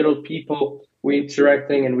 we're little people, we're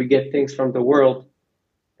interacting and we get things from the world.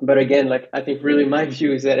 But again, like I think really my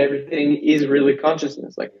view is that everything is really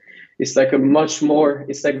consciousness. Like it's like a much more,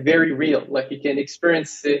 it's like very real. Like you can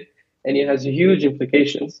experience it and it has huge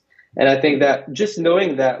implications. And I think that just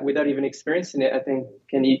knowing that without even experiencing it, I think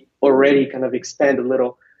can already kind of expand a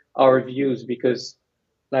little our views, because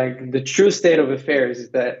like the true state of affairs is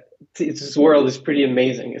that this world is pretty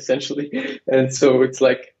amazing essentially. And so it's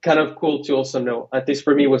like kind of cool to also know, at least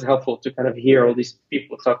for me, it was helpful to kind of hear all these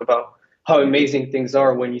people talk about how amazing things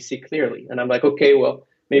are when you see clearly. And I'm like, okay, well,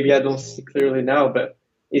 maybe I don't see clearly now, but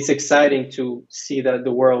it's exciting to see that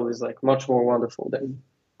the world is like much more wonderful than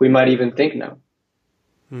we might even think now.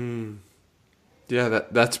 Yeah,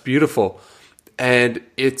 that's beautiful. And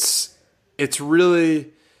it's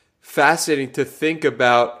really fascinating to think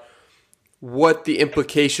about what the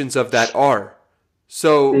implications of that are.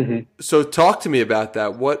 So so talk to me about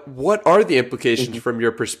that. What are the implications from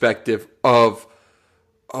your perspective of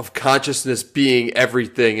consciousness being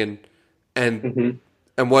everything, and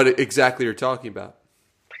what exactly you're talking about?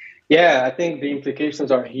 Yeah, I think the implications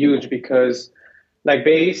are huge because, like,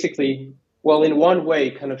 basically, well, in one way,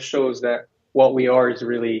 it kind of shows that what we are is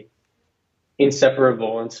really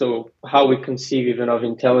inseparable. And so, how we conceive even of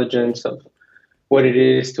intelligence, of what it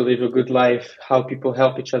is to live a good life, how people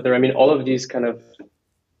help each other. I mean, all of these kind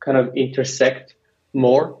of intersect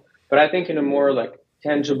more. But I think in a more like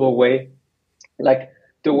tangible way, like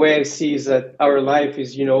the way I see is that our life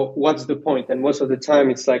is, what's the point? And most of the time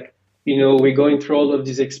it's like, we're going through all of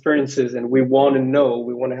these experiences and we want to know,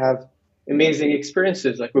 we want to have amazing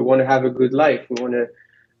experiences. Like we want to have a good life. We want to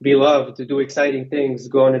be loved, to do exciting things,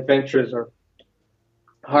 go on adventures, or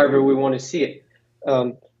however we want to see it.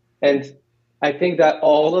 And I think that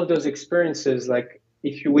all of those experiences, like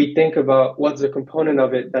if we think about what's the component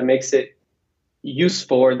of it that makes it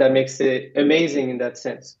useful or that makes it amazing in that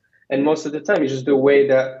sense. And most of the time, it's just the way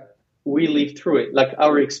that we live through it, like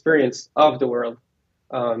our experience of the world,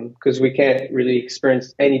 because we can't really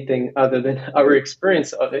experience anything other than our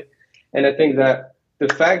experience of it. And I think that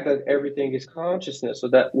the fact that everything is consciousness, so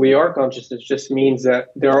that we are consciousness, just means that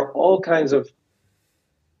there are all kinds of,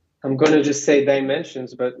 I'm going to just say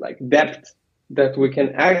dimensions, but like depth that we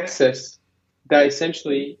can access that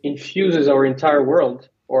essentially infuses our entire world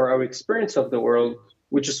or our experience of the world,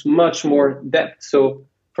 which is much more depth. So,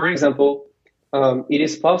 for example, it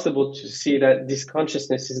is possible to see that this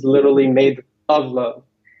consciousness is literally made of love.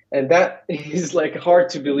 And that is like hard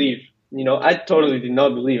to believe. I totally did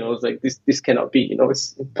not believe. I was like, this cannot be,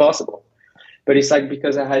 it's impossible. But it's like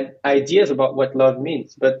because I had ideas about what love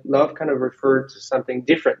means, but love kind of referred to something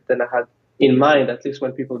different than I had in mind, at least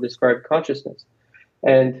when people describe consciousness.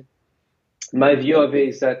 And my view of it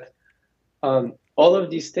is that all of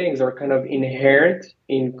these things are kind of inherent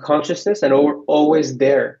in consciousness and are always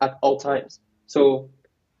there at all times. So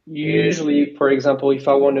usually, for example, if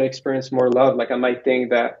I want to experience more love, like I might think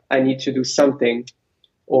that I need to do something,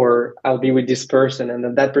 or I'll be with this person and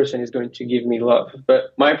then that person is going to give me love.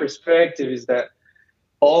 But my perspective is that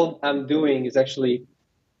all I'm doing is actually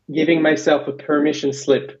giving myself a permission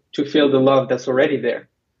slip to feel the love that's already there,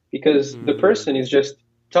 because the person is just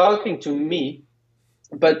talking to me.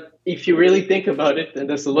 But if you really think about it, and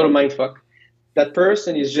that's a little mindfuck, that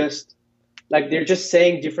person is just like, they're just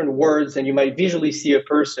saying different words and you might visually see a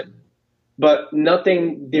person, but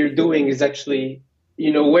nothing they're doing is actually,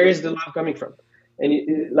 where is the love coming from?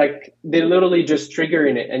 And like they're literally just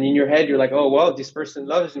triggering it. And in your head, you're like, oh, well, this person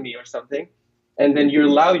loves me or something. And then you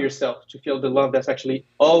allow yourself to feel the love that's actually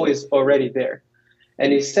always already there.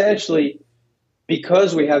 And essentially,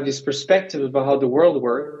 because we have this perspective about how the world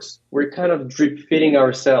works, we're kind of drip feeding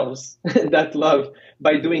ourselves that love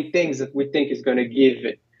by doing things that we think is going to give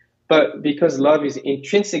it. But because love is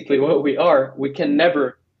intrinsically what we are, we can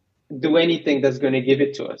never do anything that's going to give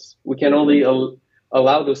it to us. We can only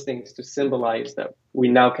allow those things to symbolize that we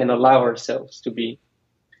now can allow ourselves to be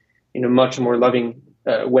in a much more loving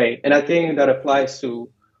way. And I think that applies to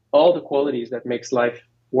all the qualities that makes life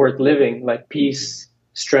worth living, like peace,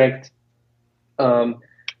 strength,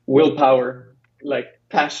 willpower, like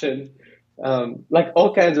passion, like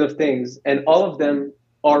all kinds of things. And all of them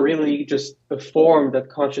are really just a form that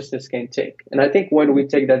consciousness can take. And I think when we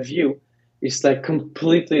take that view, it's like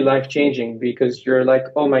completely life-changing, because you're like,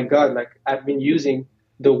 oh my God, like I've been using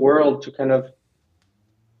the world to kind of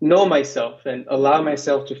know myself and allow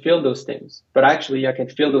myself to feel those things. But actually I can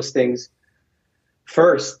feel those things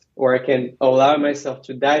first, or I can allow myself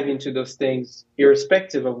to dive into those things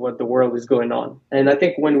irrespective of what the world is going on. And I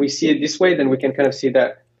think when we see it this way, then we can kind of see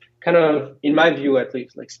that, kind of, in my view at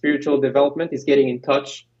least, like spiritual development is getting in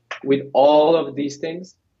touch with all of these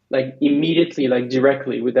things, like immediately, like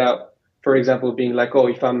directly, without, for example, being like, oh,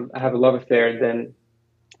 if I have a love affair, then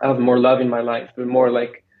have more love in my life, but more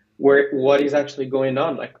like what is actually going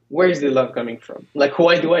on? Like, where is the love coming from? Like,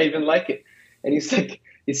 why do I even like it? And it's like,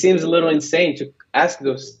 it seems a little insane to ask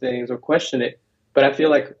those things or question it. But I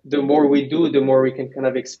feel like the more we do, the more we can kind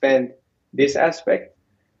of expand this aspect.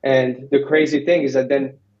 And the crazy thing is that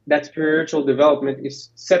then that spiritual development is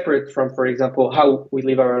separate from, for example, how we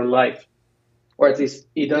live our life, or at least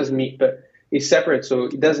it does meet, but it's separate. So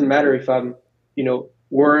it doesn't matter if I'm,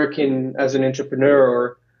 working as an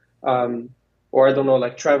entrepreneur or I don't know,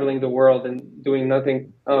 like traveling the world and doing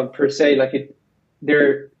nothing per se. Like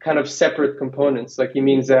they're kind of separate components. Like it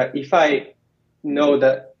means that if I know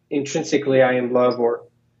that intrinsically I am love, or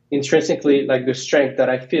intrinsically like the strength that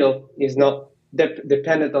I feel is not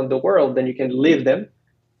dependent on the world, then you can live them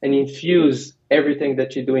and infuse everything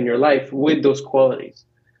that you do in your life with those qualities,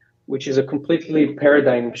 which is a completely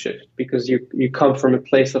paradigm shift, because you come from a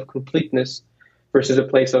place of completeness versus a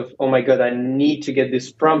place of, oh my God, I need to get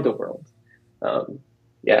this from the world.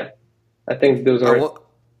 Yeah, I think those are.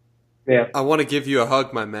 Yeah, I want to give you a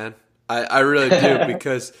hug, my man. I really do,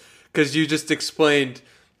 because you just explained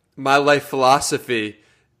my life philosophy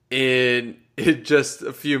in just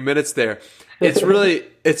a few minutes there.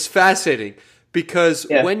 It's fascinating, because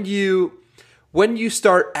when you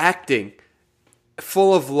start acting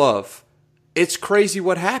full of love, it's crazy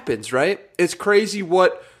what happens, right? It's crazy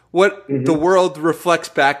what the world reflects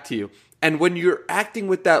back to you. And when you're acting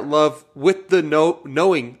with that love, with the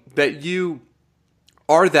knowing that you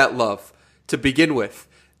are that love to begin with,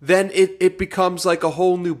 then it becomes like a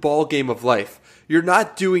whole new ball game of life. You're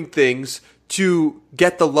not doing things to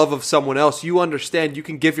get the love of someone else. You understand you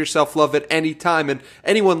can give yourself love at any time. And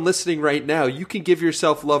anyone listening right now, you can give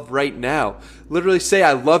yourself love right now. Literally say,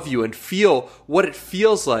 I love you, and feel what it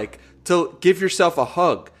feels like to give yourself a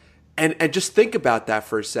hug. And just think about that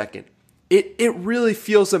for a second. It really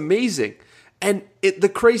feels amazing. And the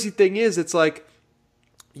crazy thing is, it's like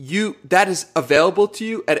that is available to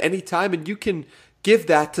you at any time, and you can give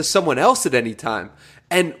that to someone else at any time.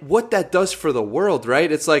 And what that does for the world,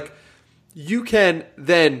 right? It's like you can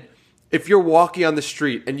then, if you're walking on the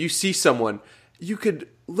street and you see someone, you could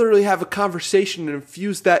literally have a conversation and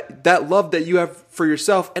infuse that love that you have for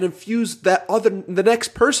yourself, and infuse the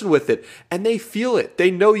next person with it, and they feel it.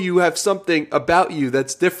 They know you have something about you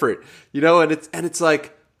that's different, and it's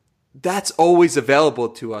like that's always available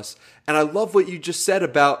to us. And I love what you just said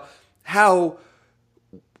about how,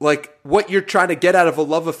 like, what you're trying to get out of a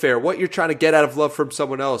love affair, what you're trying to get out of love from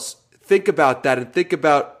someone else. Think about that, and think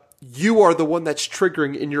about, you are the one that's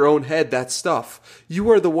triggering in your own head that stuff.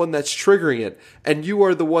 You are the one that's triggering it, and you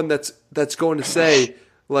are the one that's going to say,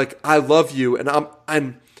 like, I love you,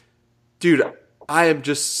 and dude, I am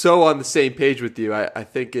just so on the same page with you. I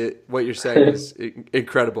think what you're saying is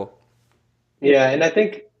incredible. Yeah, and I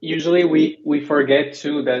think usually we forget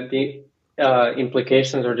too that the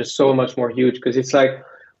implications are just so much more huge, because it's like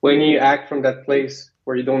when you act from that place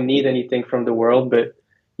where you don't need anything from the world, but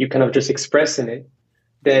you kind of just express in it,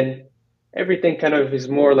 then everything kind of is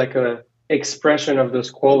more like a expression of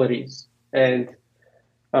those qualities. And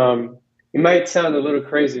it might sound a little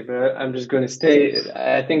crazy, but I'm just going to stay.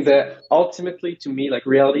 I think that ultimately, to me, like,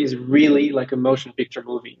 reality is really like a motion picture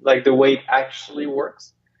movie, like the way it actually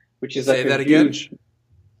works, which is like a huge.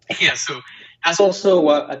 Yeah, so that's also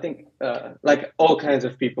what I think, like all kinds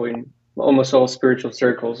of people in almost all spiritual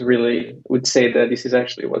circles really would say that this is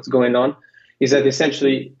actually what's going on, is that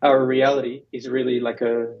essentially our reality is really like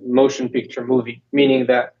a motion picture movie, meaning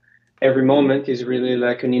that every moment is really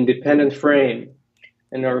like an independent frame,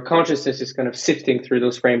 and our consciousness is kind of sifting through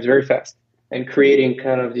those frames very fast and creating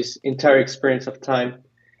kind of this entire experience of time.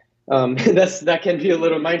 That can be a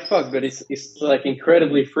little mindfuck, but it's like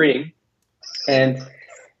incredibly freeing. And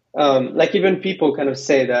like even people kind of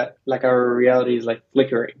say that like our reality is like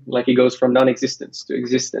flickering, like it goes from non-existence to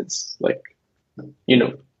existence, like,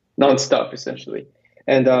 nonstop essentially.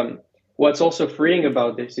 And what's also freeing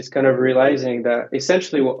about this is kind of realizing that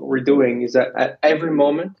essentially what we're doing is that at every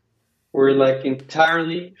moment we're like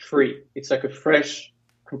entirely free. It's like a fresh,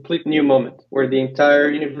 complete new moment where the entire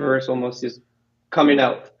universe almost is coming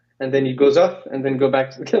out, and then it goes off and then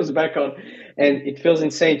goes back on. And it feels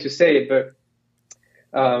insane to say it, but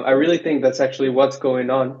I really think that's actually what's going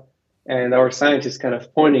on, and our science is kind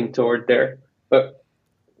of pointing toward there.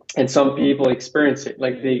 And some people experience it,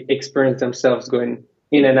 like they experience themselves going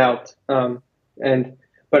in and out.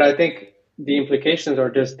 But I think the implications are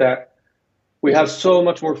just that we have so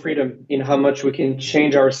much more freedom in how much we can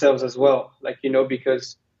change ourselves as well. Like,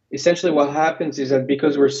 because essentially what happens is that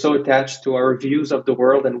because we're so attached to our views of the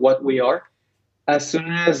world and what we are, as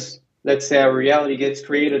soon as, let's say, our reality gets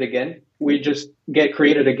created again, we just get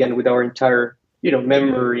created again with our entire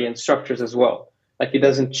memory and structures as well. Like it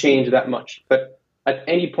doesn't change that much. But at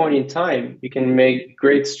any point in time, you can make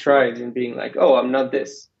great strides in being like, oh, I'm not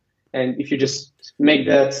this. And if you just make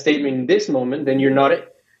that statement in this moment, then you're not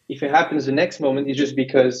it. If it happens the next moment, it's just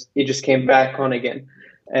because it just came back on again.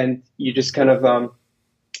 And you just kind of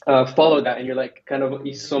follow that. And you're like,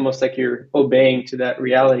 it's almost like you're obeying to that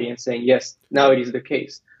reality and saying, yes, now it is the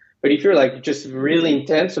case. But if you're like just really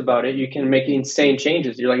intense about it, you can make insane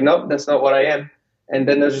changes. You're like, no, that's not what I am. And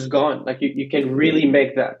then that's just gone. Like you can really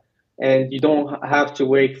make that. And you don't have to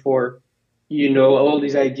wait for, all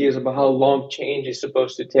these ideas about how long change is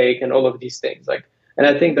supposed to take and all of these things. And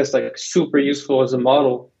I think that's like super useful as a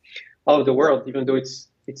model of the world, even though it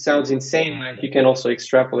sounds insane. Like you can also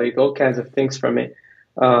extrapolate all kinds of things from it.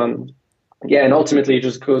 And ultimately it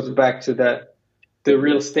just goes back to that the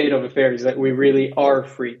real state of affairs, that we really are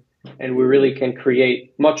free and we really can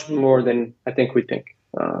create much more than I think we think.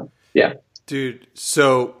 Dude,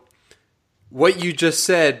 so what you just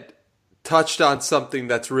said touched on something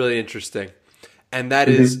that's really interesting. And that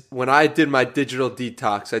is when I did my digital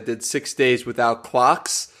detox, I did 6 days without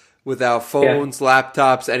clocks, without phones,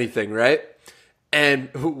 laptops, anything, right?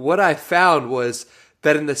 And what I found was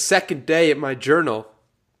that in the second day in my journal,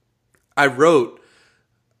 I wrote,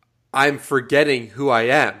 I'm forgetting who I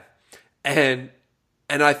am. And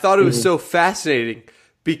I thought it was so fascinating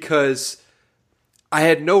because I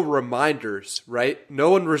had no reminders, right? No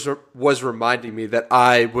one was reminding me that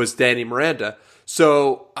I was Danny Miranda.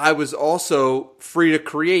 So I was also free to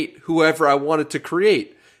create whoever I wanted to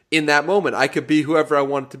create in that moment. I could be whoever I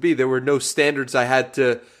wanted to be. There were no standards I had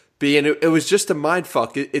to be. And it was just a mind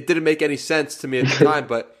fuck. It didn't make any sense to me at the time,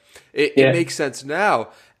 but it makes sense now.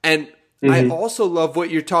 And I also love what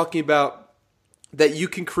you're talking about, that you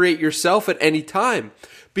can create yourself at any time,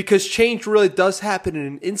 because change really does happen in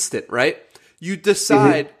an instant, right? You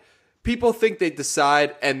decide, people think they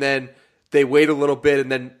decide and then they wait a little bit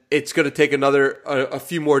and then it's going to take a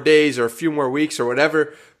few more days or a few more weeks or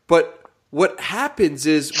whatever. But what happens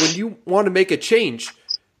is when you want to make a change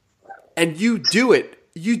and you do it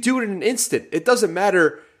in an instant. It doesn't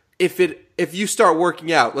matter if you start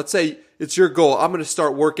working out. Let's say it's your goal. I'm going to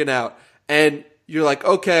start working out. And you're like,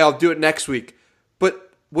 okay, I'll do it next week.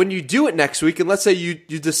 But when you do it next week, and let's say you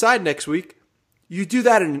decide next week, you do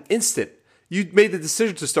that in an instant. You made the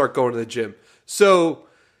decision to start going to the gym. So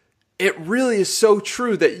it really is so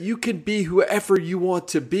true that you can be whoever you want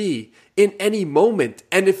to be in any moment.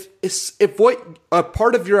 And if what a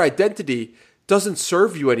part of your identity doesn't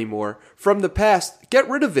serve you anymore from the past, get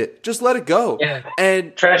rid of it. Just let it go. Yeah.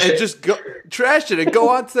 And just go trash it and go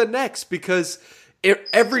on to the next, because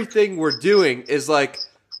everything we're doing is like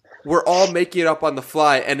we're all making it up on the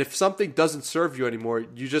fly. And if something doesn't serve you anymore,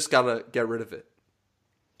 you just got to get rid of it.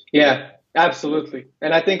 Yeah. Absolutely.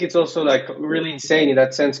 And I think it's also like really insane in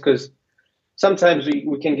that sense, because sometimes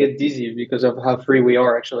we can get dizzy because of how free we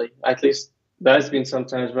are, actually. At least that's been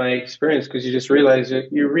sometimes my experience, because you just realize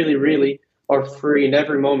that you really, really are free in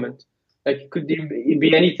every moment. Like it could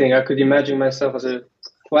be anything. I could imagine myself as a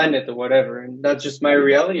planet or whatever, and that's just my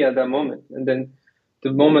reality at that moment. And then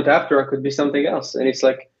the moment after, I could be something else. And it's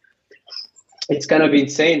like, it's kind of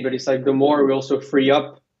insane, but it's like the more we also free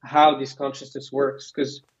up how this consciousness works,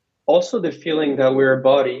 because also the feeling that we're a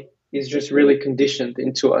body is just really conditioned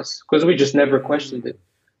into us because we just never questioned it.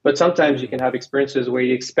 But sometimes you can have experiences where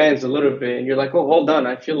it expands a little bit and you're like, oh, hold on,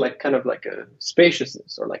 I feel like kind of like a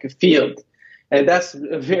spaciousness or like a field. And that's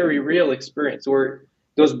a very real experience where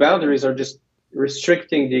those boundaries are just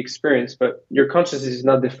restricting the experience, but your consciousness is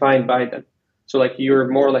not defined by them. So like you're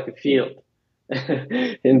more like a field.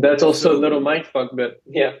 And that's also a little mindfuck, but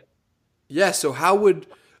yeah. Yeah, so how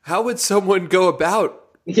would someone go about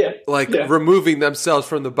removing themselves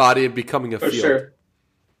from the body and becoming a field? Sure.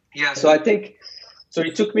 Yeah, so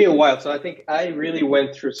it took me a while. So I think I really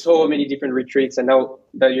went through so many different retreats, and now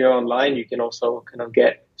that you're online, you can also kind of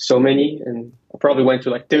get so many, and I probably went to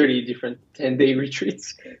like 30 different 10-day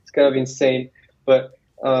retreats. It's kind of insane. But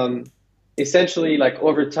essentially, like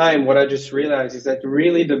over time, what I just realized is that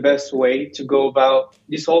really the best way to go about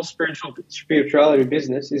this whole spirituality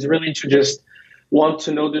business is really to just want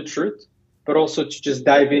to know the truth, but also to just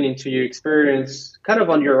dive into your experience kind of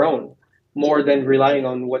on your own, more than relying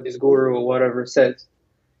on what this guru or whatever says.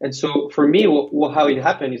 And so for me, how it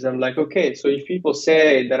happened is I'm like, okay, so if people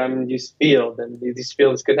say that I'm in this field and this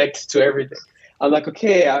field is connected to everything, I'm like,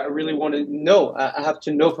 okay, I really want to know. I have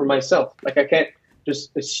to know for myself. Like I can't just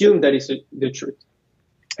assume that it's the truth.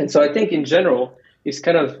 And so I think in general, it's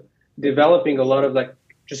kind of developing a lot of like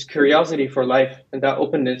just curiosity for life and that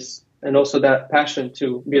openness, and also that passion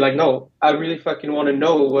to be like, no, I really fucking want to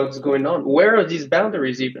know what's going on. Where are these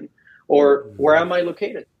boundaries even? Or where am I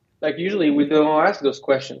located? Like usually we don't ask those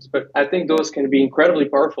questions, but I think those can be incredibly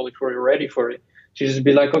powerful if we're ready for it. To just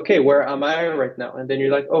be like, okay, where am I right now? And then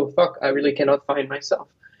you're like, oh fuck, I really cannot find myself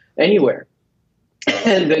anywhere.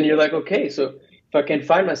 And then you're like, okay, so if I can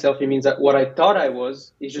find myself, it means that what I thought I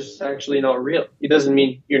was is just actually not real. It doesn't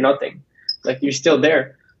mean you're nothing. Like you're still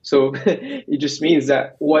there. So it just means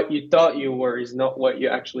that what you thought you were is not what you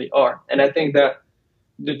actually are. And I think that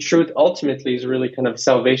the truth ultimately is really kind of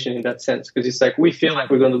salvation in that sense, because it's like we feel like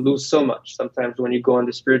we're going to lose so much sometimes when you go on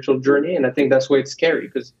the spiritual journey. And I think that's why it's scary,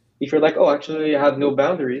 because if you're like, oh, actually, I have no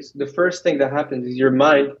boundaries, the first thing that happens is your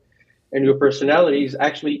mind and your personality is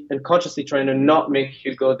actually unconsciously trying to not make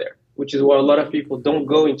you go there, which is why a lot of people don't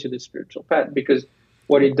go into the spiritual path, because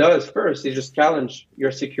what it does first is just challenge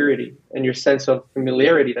your security and your sense of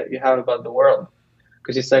familiarity that you have about the world.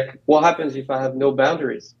 Because it's like, what happens if I have no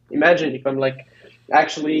boundaries? Imagine if I'm like,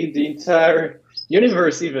 actually the entire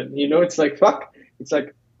universe, even, it's like, fuck, it's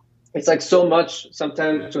like so much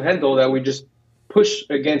sometimes to handle that we just push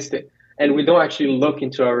against it. And we don't actually look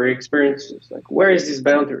into our experiences. Like, where is this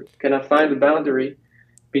boundary? Can I find the boundary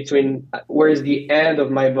between where is the end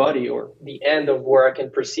of my body or the end of where I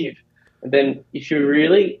can perceive? And then if you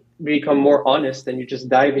really become more honest and you just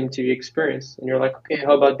dive into your experience and you're like, okay,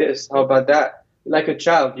 how about this? How about that? Like a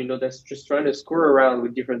child, that's just trying to screw around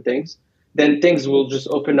with different things, then things will just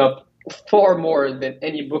open up far more than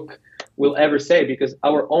any book will ever say, because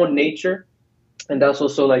our own nature, and that's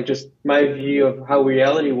also like just my view of how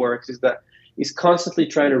reality works, is that it's constantly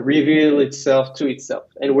trying to reveal itself to itself.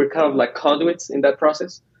 And we're kind of like conduits in that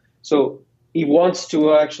process. So it wants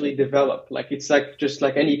to actually develop. Like it's like just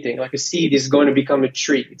like anything, like a seed is going to become a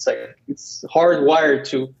tree. It's like it's hardwired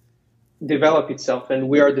to develop itself, and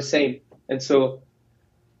we are the same. And so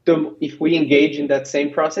if we engage in that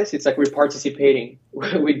same process, it's like we're participating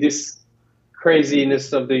with this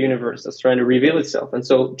craziness of the universe that's trying to reveal itself. And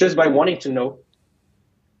so just by wanting to know,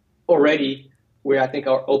 already we, I think,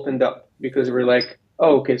 are opened up, because we're like,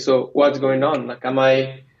 oh, okay, so what's going on? Like, am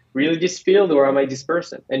I really this field or am I this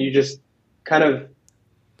person? And you just kind of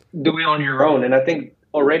do it on your own. And I think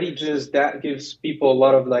already just that gives people a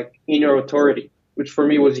lot of like inner authority, which for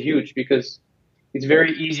me was huge, because it's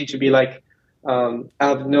very easy to be like, I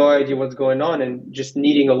have no idea what's going on, and just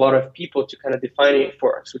needing a lot of people to kind of define it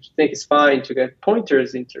for us, which I think is fine to get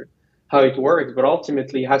pointers into how it works, but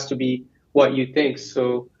ultimately it has to be what you think.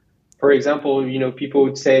 So, for example, people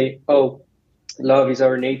would say, oh, love is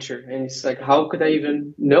our nature. And it's like, how could I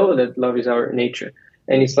even know that love is our nature?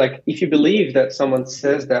 And it's like, if you believe that someone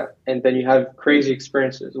says that, and then you have crazy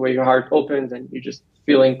experiences where your heart opens and you're just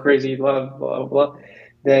feeling crazy love, blah, blah, blah,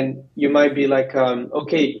 then you might be like,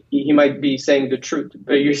 okay, he might be saying the truth,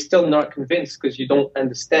 but you're still not convinced because you don't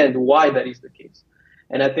understand why that is the case.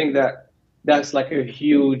 And I think that that's like a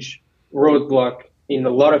huge roadblock in a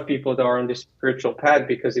lot of people that are on this spiritual path,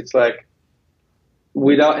 because it's like,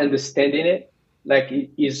 without understanding it, like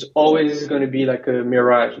it is always going to be like a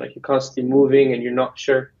mirage, like you're constantly moving and you're not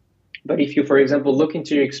sure. But if you, for example, look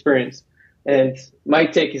into your experience, and my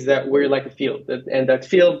take is that we're like a field, and that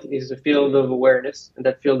field is a field of awareness, and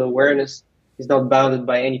that field of awareness is not bounded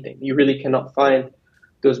by anything. You really cannot find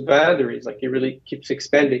those boundaries, like it really keeps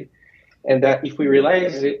expanding. And that if we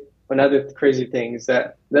realize it, another crazy thing is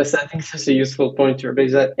that's I think such a useful pointer, but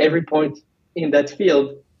is that every point in that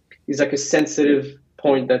field is like a sensitive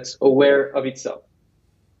point that's aware of itself.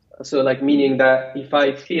 So like meaning that if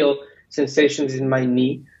I feel sensations in my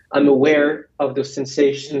knee, I'm aware of those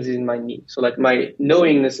sensations in my knee. So like my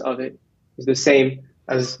knowingness of it is the same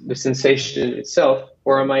as the sensation itself,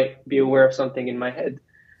 or I might be aware of something in my head.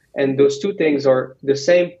 And those two things are the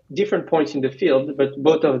same, different points in the field, but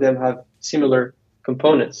both of them have similar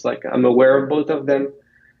components. Like I'm aware of both of them.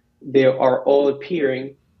 They are all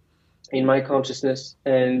appearing in my consciousness.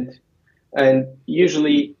 And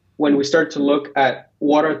usually when we start to look at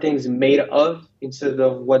what are things made of instead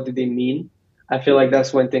of what do they mean, I feel like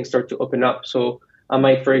that's when things start to open up. So I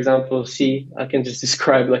might, for example, I can just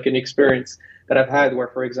describe like an experience that I've had where,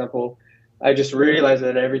 for example, I just realized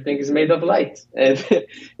that everything is made of light.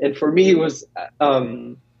 And for me,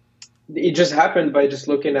 it just happened by just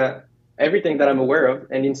looking at everything that I'm aware of.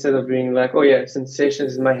 And instead of being like, oh yeah,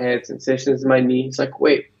 sensations in my head, sensations in my knee, it's like,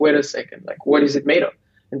 wait a second, like what is it made of?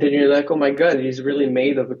 And then you're like, oh my God, it is really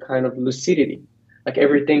made of a kind of lucidity. Like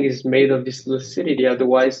everything is made of this lucidity.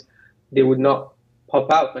 Otherwise, they would not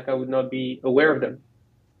pop out. Like I would not be aware of them.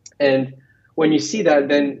 And when you see that,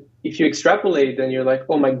 then if you extrapolate, then you're like,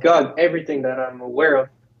 oh my God, everything that I'm aware of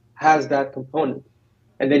has that component.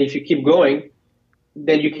 And then if you keep going,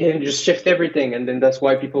 then you can just shift everything. And then that's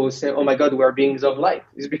why people will say, oh my God, we are beings of light.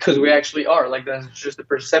 It's because we actually are. Like, that's just a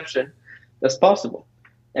perception that's possible.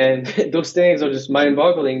 And those things are just mind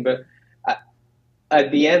boggling. But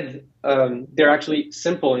at the end, they're actually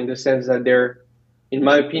simple in the sense that they're, in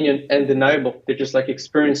my opinion, undeniable. They're just like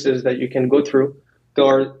experiences that you can go through. They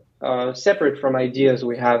are separate from ideas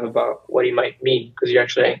we have about what it might mean, because you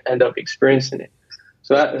actually end up experiencing it.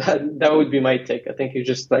 So that would be my take. I think you're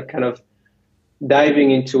just like kind of diving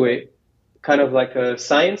into it, kind of like a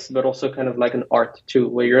science, but also kind of like an art too,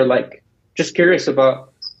 where you're like just curious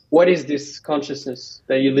about what is this consciousness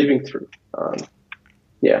that you're living through.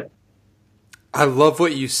 Yeah. I love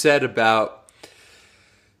what you said about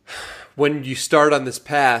when you start on this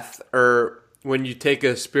path, or when you take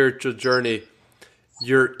a spiritual journey,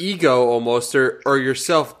 your ego almost, or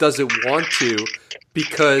yourself doesn't want to,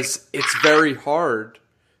 because it's very hard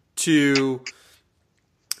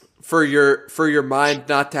for your mind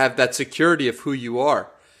not to have that security of who you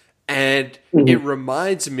are. And it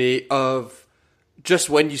reminds me of just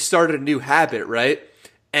when you start a new habit, right?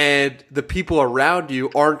 And the people around you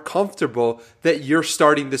aren't comfortable that you're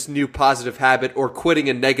starting this new positive habit or quitting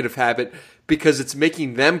a negative habit, because it's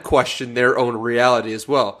making them question their own reality as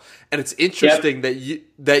well. And it's interesting that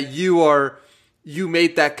you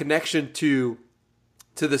made that connection to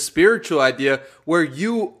the spiritual idea, where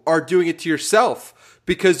you are doing it to yourself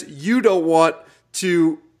because you don't want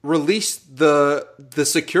to release the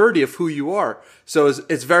security of who you are. So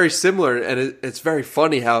it's very similar, and it's very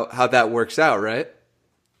funny how that works out, right?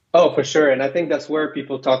 Oh, for sure. And I think that's where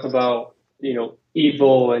people talk about,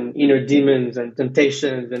 evil and inner demons and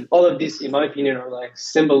temptations, and all of these, in my opinion, are like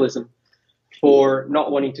symbolism for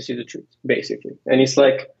not wanting to see the truth, basically. And it's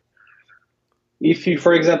like, if you,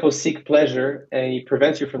 for example, seek pleasure and it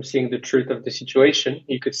prevents you from seeing the truth of the situation,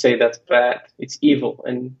 you could say that's bad, it's evil.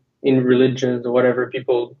 And in religions or whatever,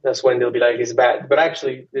 people, that's when they'll be like, it's bad. But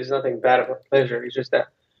actually, there's nothing bad about pleasure. It's just that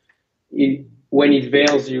when it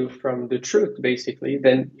veils you from the truth, basically,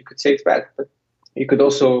 then you could say it's bad. But you could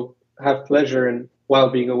also have pleasure and while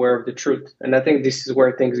being aware of the truth. And I think this is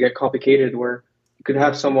where things get complicated, where you could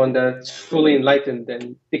have someone that's fully enlightened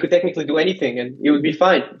and they could technically do anything and it would be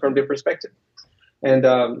fine from their perspective. And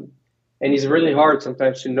it's really hard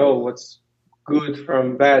sometimes to know what's good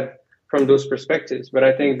from bad from those perspectives. But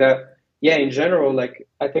I think that, in general, like,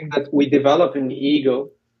 I think that we develop an ego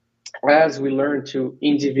as we learn to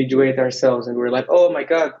individuate ourselves, and we're like, oh my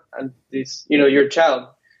God, I'm this, you're a child.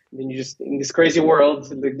 And then you just, in this crazy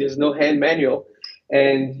world, like, there's no hand manual.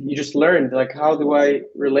 And you just learn, like, how do I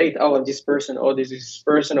relate? Oh, I'm this person. Oh, there's this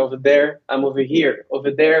person over there. I'm over here,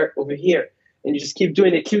 over there, over here. And you just keep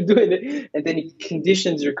doing it. And then it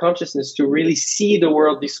conditions your consciousness to really see the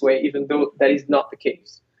world this way, even though that is not the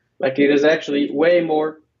case. Like, it is actually way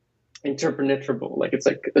more interpenetrable. Like, it's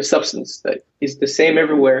like a substance that is the same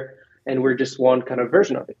everywhere, and we're just one kind of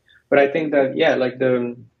version of it. But I think that,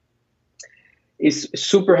 it's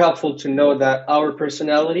super helpful to know that our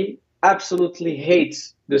personality absolutely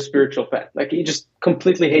hates the spiritual path. Like, it just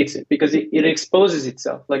completely hates it because it exposes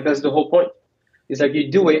itself. Like, that's the whole point. It's like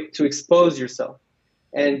you do it to expose yourself.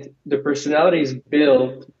 And the personality is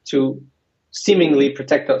built to seemingly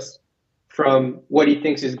protect us from what he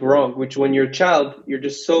thinks is wrong, which when you're a child, you're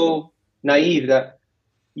just so naive that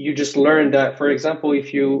you just learn that, for example,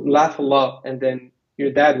 if you laugh a lot and then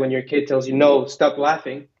your dad, when your kid tells you, no, stop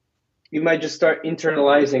laughing, you might just start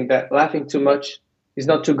internalizing that laughing too much is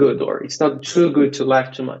not too good, or it's not too good to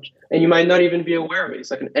laugh too much. And you might not even be aware of it.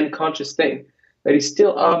 It's like an unconscious thing that is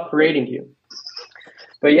still operating you.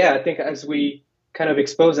 But I think as we kind of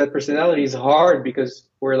expose that personality is hard, because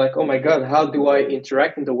we're like, oh my God, how do I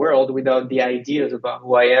interact in the world without the ideas about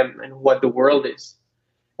who I am and what the world is?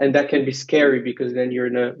 And that can be scary, because then you're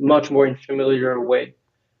in a much more unfamiliar way.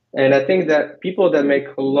 And I think that people that make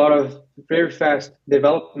a lot of very fast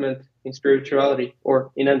development in spirituality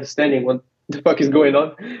or in understanding what the fuck is going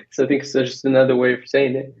on, so I think it's just another way of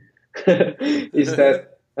saying it, is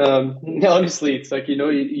that honestly, it's like,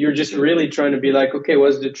 you're just really trying to be like, okay,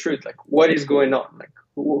 what's the truth? Like, what is going on? Like,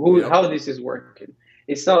 how this is working?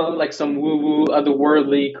 It's not like some woo-woo,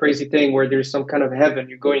 otherworldly, crazy thing where there's some kind of heaven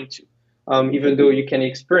you're going to, even though you can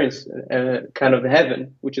experience a kind of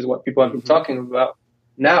heaven, which is what people have been talking about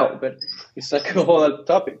now. But it's like a whole other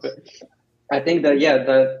topic. But I think that,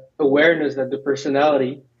 that awareness that the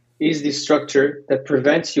personality is the structure that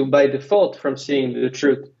prevents you by default from seeing the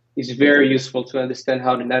truth is very useful to understand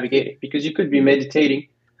how to navigate it. Because you could be meditating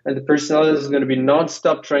and the personality is going to be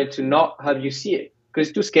nonstop trying to not have you see it because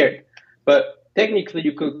it's too scared. But technically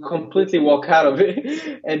you could completely walk out of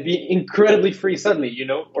it and be incredibly free suddenly,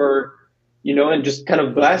 or and just kind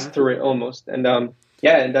of blast through it almost. And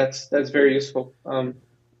and that's very useful.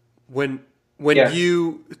 When Yeah.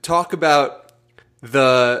 you talk about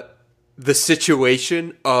the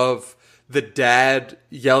situation of the dad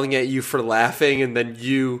yelling at you for laughing, and then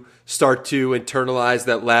you start to internalize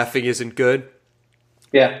that laughing isn't good,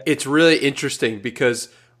 Yeah. it's really interesting because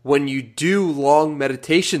when you do long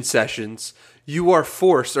meditation sessions, you are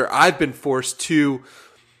forced, or I've been forced to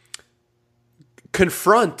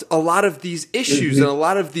confront a lot of these issues and a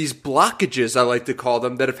lot of these blockages, I like to call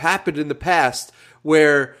them, that have happened in the past,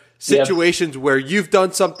 where situations where you've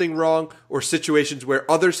done something wrong or situations where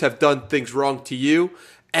others have done things wrong to you.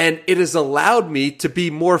 And it has allowed me to be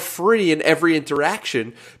more free in every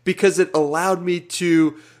interaction because it allowed me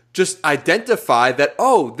to just identify that,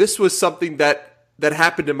 oh, this was something that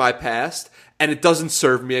happened in my past and it doesn't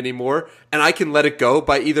serve me anymore. And I can let it go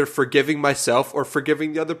by either forgiving myself or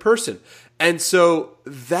forgiving the other person. And so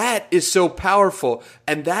that is so powerful.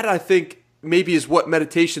 And that, I think, maybe is what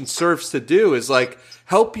meditation serves to do, is like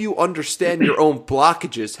help you understand your own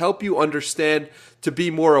blockages, help you understand to be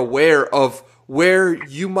more aware of where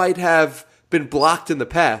you might have been blocked in the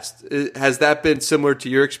past. Has that been similar to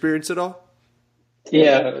your experience at all?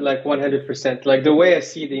 Yeah, like 100%. Like the way I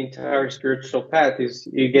see the entire spiritual path is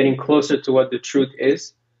you're getting closer to what the truth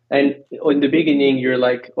is. And in the beginning, you're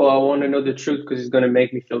like, oh, I want to know the truth because it's going to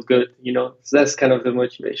make me feel good. So that's kind of the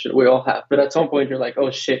motivation we all have. But at some point, you're like,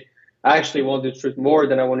 oh, shit, I actually want the truth more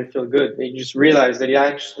than I want to feel good. And you just realize that it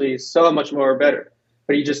actually is so much more better.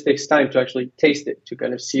 But it just takes time to actually taste it, to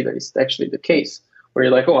kind of see that it's actually the case. Where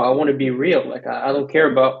you're like, oh, I want to be real. Like, I don't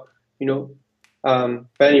care about, but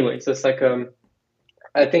anyways, it's like,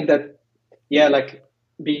 I think that, yeah, like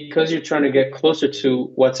because you're trying to get closer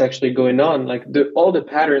to what's actually going on, like all the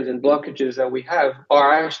patterns and blockages that we have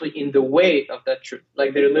are actually in the way of that truth.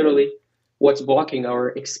 Like they're literally what's blocking our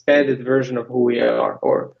expanded version of who we are,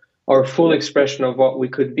 or our full expression of what we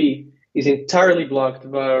could be is entirely blocked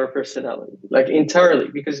by our personality, like entirely,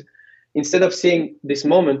 because instead of seeing this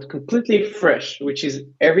moment completely fresh, which is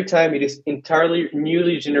every time it is entirely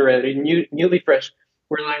newly generated, newly fresh,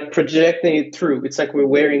 we're like projecting it through. It's like we're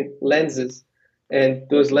wearing lenses, and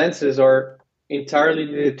those lenses are entirely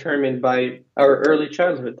determined by our early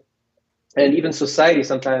childhood. And even society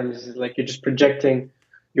sometimes is like you're just projecting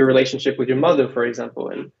your relationship with your mother, for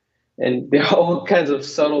example. And there are all kinds of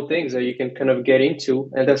subtle things that you can kind of get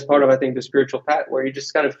into. And that's part of, I think, the spiritual path, where you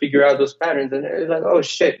just kind of figure out those patterns and it's like, oh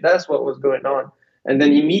shit, that's what was going on. And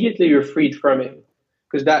then immediately you're freed from it.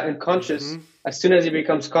 Because that unconscious, as soon as it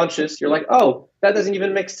becomes conscious, you're like, oh, that doesn't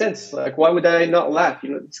even make sense. Like, why would I not laugh?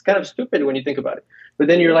 It's kind of stupid when you think about it. But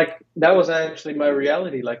then you're like, that was actually my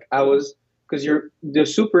reality. Like because the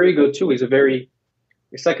super ego too is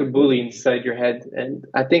it's like a bully inside your head. And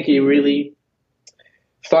I think it really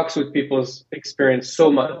fucks with people's experience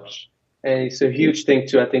so much. And it's a huge thing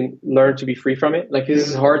to, I think, learn to be free from it. Like, this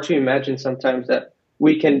is hard to imagine sometimes that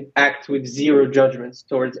we can act with zero judgments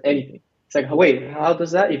towards anything. It's like, wait, how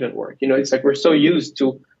does that even work? It's like we're so used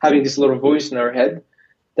to having this little voice in our head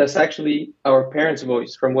that's actually our parents'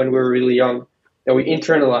 voice from when we were really young that we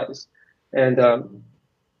internalize. And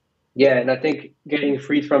and I think getting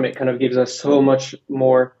freed from it kind of gives us so much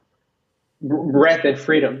more breadth and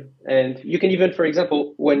freedom. And you can even, for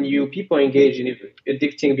example, when people engage in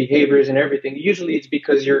addicting behaviors and everything, usually it's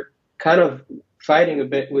because you're kind of fighting a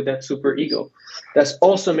bit with that super ego that's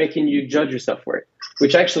also making you judge yourself for it,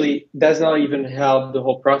 which actually does not even help the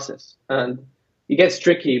whole process. And it gets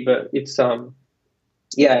tricky, but it's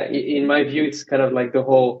in my view, it's kind of like the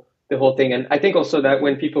whole thing. And I think also that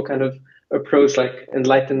when people kind of approach like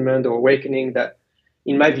enlightenment or awakening, that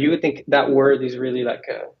in my view, I think that word is really like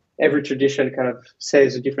every tradition kind of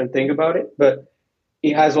says a different thing about it, but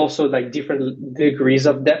it has also like different degrees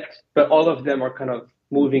of depth, but all of them are kind of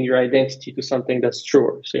moving your identity to something that's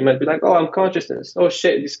truer. So you might be like, oh, I'm consciousness. Oh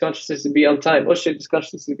shit, this consciousness is beyond time. Oh shit, this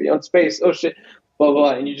consciousness is beyond space. Oh shit, blah,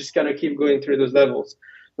 blah. And you just kind of keep going through those levels.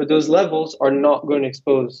 But those levels are not going to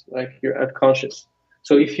expose like your unconscious.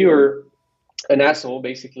 So if you're an asshole,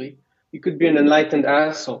 basically, you could be an enlightened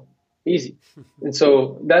asshole. Easy. And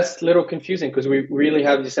so that's a little confusing because we really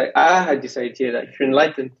have I had this idea that if you're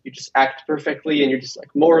enlightened, you just act perfectly and you're just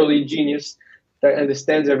like morally genius that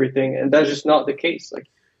understands everything. And that's just not the case. Like,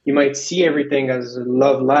 you might see everything as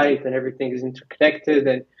love light and everything is interconnected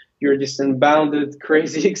and you're this unbounded,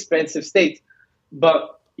 crazy, expensive state.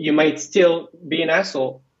 But you might still be an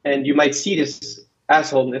asshole and you might see this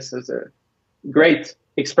assholeness as a great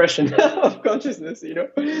expression of consciousness,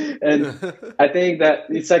 And I think that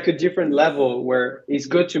it's like a different level where it's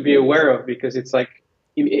good to be aware of, because it's like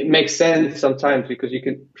it makes sense sometimes because you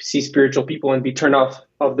can see spiritual people and be turned off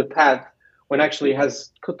of the path when actually it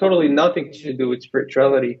has totally nothing to do with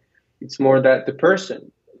spirituality. It's more that the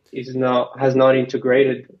person has not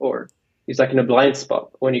integrated, or is like in a blind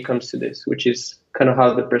spot when it comes to this, which is kind of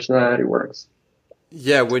how the personality works.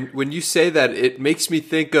 Yeah, when you say that, it makes me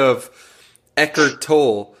think of Eckhart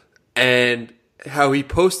Tolle and how he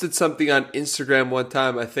posted something on Instagram one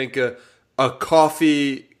time. I think a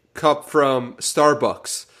coffee cup from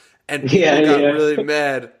Starbucks, and people got really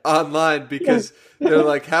mad online because they're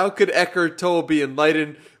like, "How could Eckhart Tolle be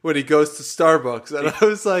enlightened when he goes to Starbucks?" And I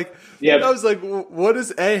was like, what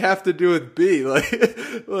does A have to do with B?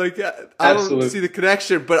 Like I don't see the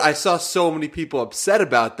connection, but I saw so many people upset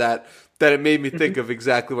about that it made me think of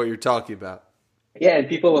exactly what you're talking about. Yeah, and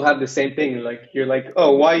people will have the same thing. Like, you're like,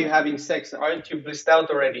 oh, why are you having sex? Aren't you blissed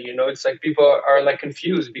out already? You know, it's like people are like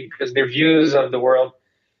confused because their views of the world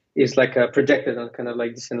is like projected on kind of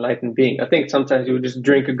like this enlightened being. I think sometimes you would just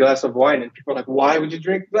drink a glass of wine and people are like, why would you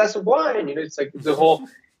drink a glass of wine? You know, it's like the whole,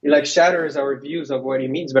 it like shatters our views of what it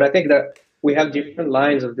means. But I think that we have different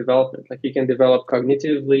lines of development. Like, you can develop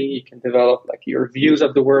cognitively, you can develop like your views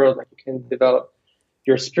of the world, like you can develop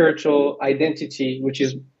your spiritual identity, which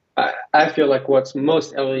is, I feel like, what's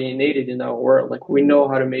most alienated in our world. Like, we know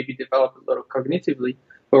how to maybe develop a little cognitively,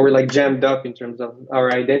 but we're like jammed up in terms of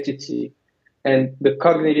our identity. And the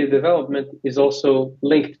cognitive development is also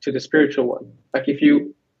linked to the spiritual one. Like, if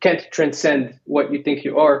you can't transcend what you think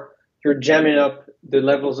you are, you're jamming up the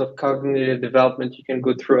levels of cognitive development you can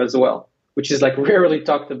go through as well, which is like rarely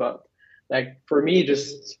talked about. Like, for me,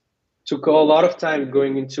 just took a lot of time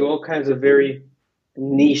going into all kinds of very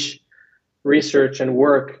niche research and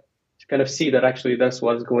work to kind of see that actually that's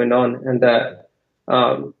what's going on, and that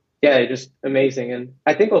it's just amazing. And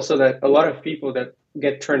I think also that a lot of people that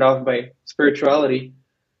get turned off by spirituality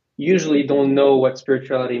usually don't know what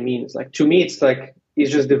spirituality means. Like, to me, it's like, it's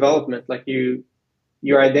just development. Like,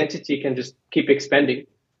 your identity can just keep expanding,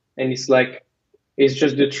 and it's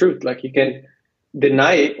just the truth. Like, you can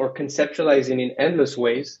deny it or conceptualize it in endless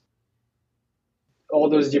ways. All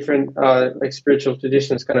those different like spiritual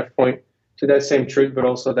traditions kind of point to that same truth, but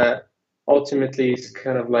also that ultimately is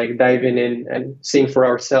kind of like diving in and seeing for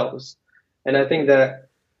ourselves. And I think that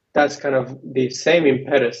that's kind of the same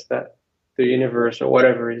impetus that the universe or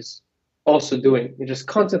whatever is also doing. You're just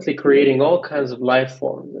constantly creating all kinds of life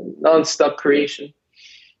forms and nonstop creation.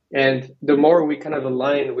 And the more we kind of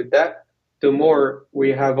align with that, the more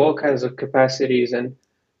we have all kinds of capacities and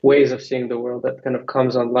ways of seeing the world that kind of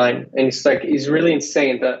comes online. And it's really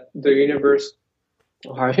insane that the universe,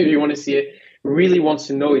 or however you want to see it, really wants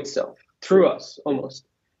to know itself through us almost.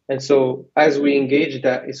 And so as we engage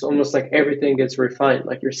that, it's almost like everything gets refined.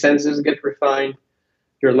 Like, your senses get refined,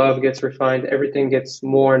 your love gets refined, everything gets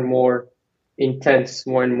more and more intense,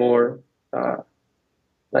 more and more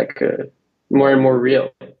more and more real.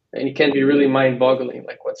 And it can be really mind-boggling,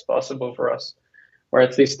 like what's possible for us. Or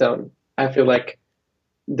at least I feel like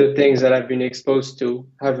the things that I've been exposed to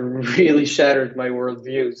have really shattered my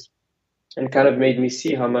worldviews and kind of made me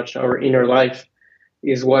see how much our inner life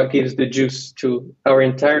is what gives the juice to our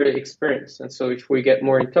entire experience. And so if we get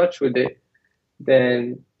more in touch with it,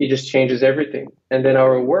 then it just changes everything. And then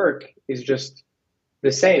our work is just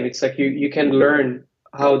the same. It's like you can learn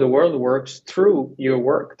how the world works through your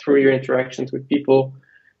work, through your interactions with people,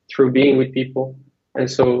 through being with people. And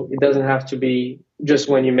so it doesn't have to be just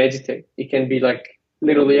when you meditate. It can be like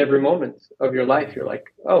literally every moment of your life. You're like,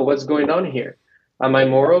 oh, what's going on here? Am I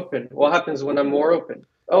more open? What happens when I'm more open?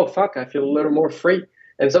 Oh, fuck, I feel a little more free.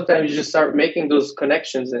 And sometimes you just start making those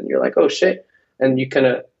connections and you're like, oh, shit. And you kind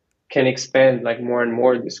of can expand like more and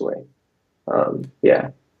more this way. Yeah.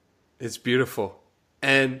 It's beautiful.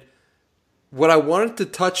 And what I wanted to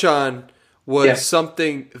touch on was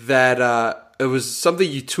something that it was something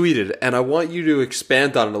you tweeted, and I want you to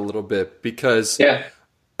expand on it a little bit because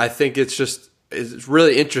I think it's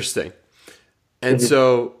really interesting. And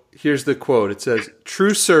so here's the quote. It says,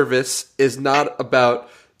 "True service is not about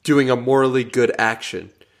doing a morally good action.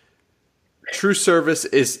 True service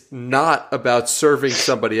is not about serving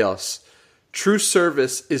somebody else. True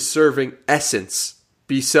service is serving essence.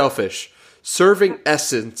 Be selfish. Serving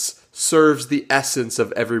essence serves the essence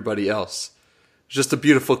of everybody else." Just a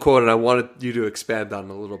beautiful quote, and I wanted you to expand on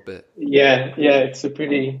it a little bit. Yeah, it's a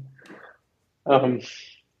pretty,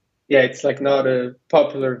 it's like not a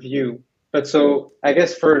popular view. But so I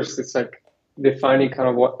guess first it's like defining kind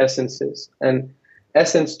of what essence is. And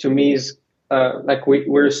essence to me is like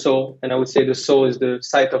we're a soul, and I would say the soul is the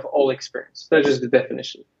site of all experience. That's just the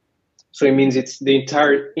definition. So it means it's the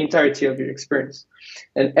entirety of your experience.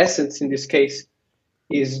 And essence in this case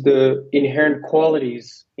is the inherent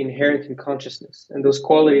qualities inherent in consciousness. And those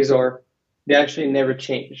qualities are they actually never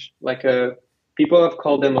change. Like people have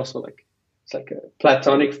called them also like it's like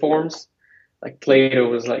platonic forms. Like Plato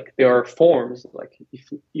was like, there are forms. Like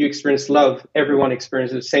if you experience love, everyone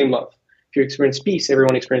experiences the same love. If you experience peace,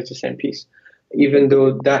 everyone experiences the same peace. Even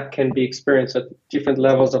though that can be experienced at different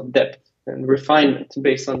levels of depth and refinement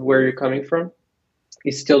based on where you're coming from,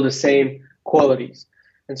 it's still the same qualities.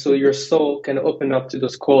 And so your soul can open up to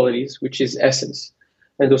those qualities, which is essence.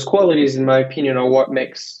 And those qualities, in my opinion, are what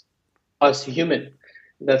makes us human.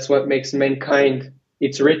 That's what makes mankind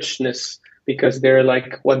its richness, because they're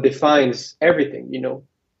like what defines everything,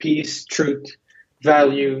 peace, truth,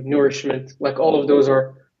 value, nourishment, like all of those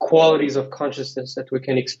are qualities of consciousness that we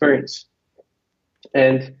can experience.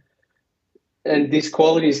 And these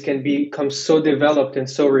qualities can become so developed and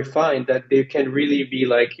so refined that they can really be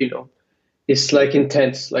like, it's like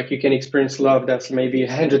intense. Like you can experience love that's maybe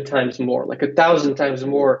 100 times more, like 1,000 times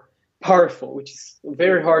more powerful, which is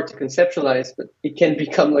very hard to conceptualize, but it can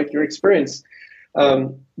become like your experience.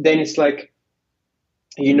 Then it's like,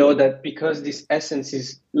 that because this essence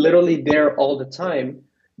is literally there all the time,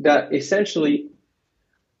 that essentially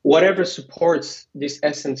whatever supports this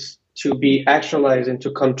essence to be actualized and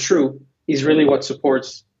to come true is really what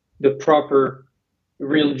supports the proper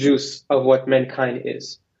real juice of what mankind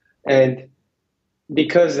is. And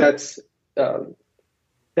because that's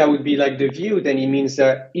that would be like the view, then it means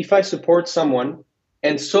that if I support someone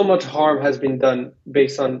and so much harm has been done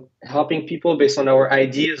based on helping people, based on our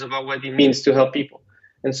ideas about what it means to help people.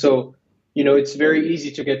 And so, it's very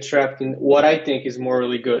easy to get trapped in what I think is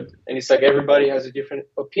morally good. And it's like everybody has a different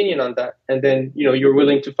opinion on that. And then, you're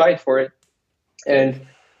willing to fight for it. And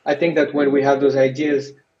I think that when we have those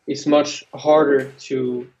ideas, it's much harder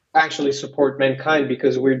to actually support mankind,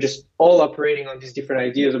 because we're just all operating on these different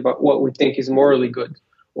ideas about what we think is morally good,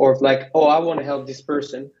 or like, oh, I want to help this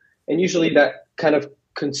person. And usually that kind of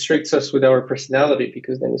constricts us with our personality,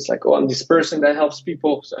 because then it's like, oh, I'm this person that helps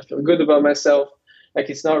people, so I feel good about myself. Like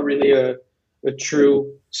it's not really a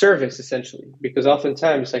true service, essentially, because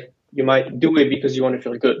oftentimes like you might do it because you want to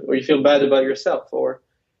feel good, or you feel bad about yourself, or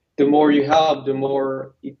the more you help, the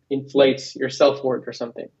more it inflates your self-worth or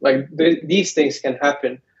something. Like these things can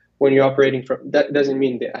happen when you're operating from, that doesn't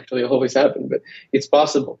mean they actually always happen, but it's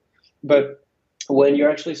possible. But when you're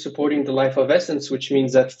actually supporting the life of essence, which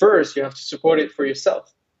means that first you have to support it for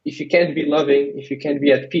yourself. If you can't be loving, if you can't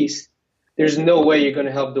be at peace, there's no way you're going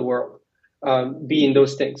to help the world be in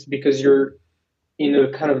those things, because you're in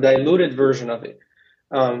a kind of diluted version of it.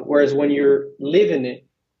 Whereas when you're living it,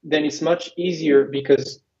 then it's much easier,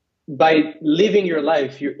 because by living your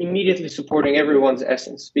life, you're immediately supporting everyone's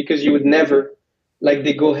essence, because you would never, like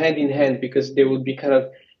they go hand in hand, because they would be kind of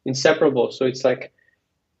inseparable. So it's like,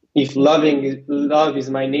 if love is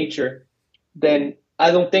my nature, then I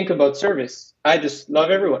don't think about service. I just love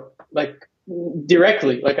everyone, like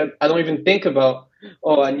directly. Like I don't even think about,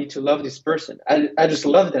 oh, I need to love this person. I just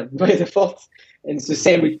love them by default. And it's the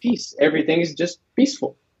same with peace. Everything is just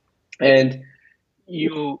peaceful. And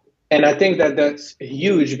I think that that's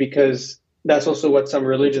huge, because that's also what some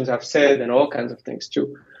religions have said, and all kinds of things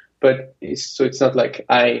too. But it's not like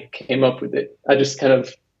I came up with it. I just kind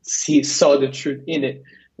of saw the truth in it.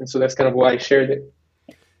 And so that's kind of why I shared it.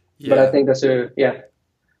 Yeah. But I think that's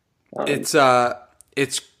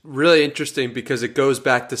it's really interesting, because it goes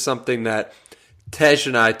back to something that Tej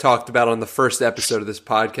and I talked about on the first episode of this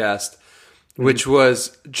podcast, which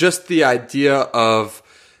was just the idea of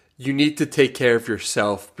you need to take care of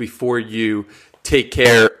yourself before you take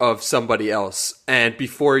care of somebody else, and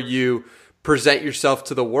before you present yourself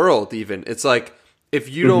to the world even. It's like, if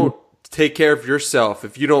you don't take care of yourself,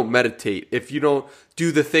 if you don't meditate, if you don't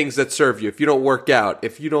do the things that serve you, if you don't work out,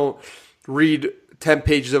 if you don't read 10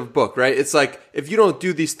 pages of a book, right? It's like, if you don't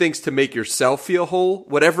do these things to make yourself feel whole,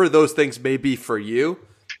 whatever those things may be for you,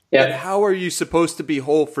 then how are you supposed to be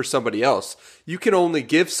whole for somebody else? You can only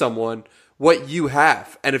give someone what you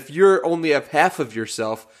have. And if you only have half of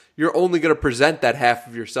yourself, you're only going to present that half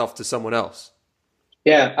of yourself to someone else.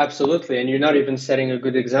 Yeah, absolutely. And you're not even setting a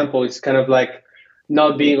good example. It's kind of like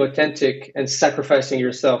not being authentic and sacrificing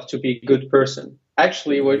yourself to be a good person.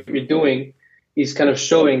 Actually, what you're doing is kind of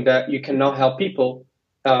showing that you cannot help people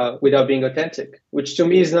without being authentic, which to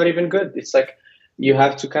me is not even good. It's like you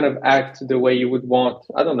have to kind of act the way you would want,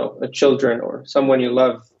 I don't know, a children or someone you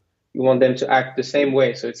love. You want them to act the same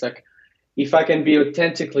way. So it's like, if I can be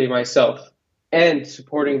authentically myself and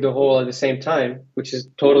supporting the whole at the same time, which is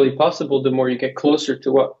totally possible, the more you get closer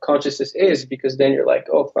to what consciousness is, because then you're like,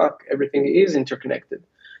 oh, fuck, everything is interconnected.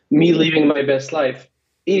 Me living my best life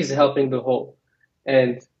is helping the whole.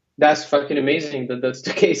 And that's fucking amazing that that's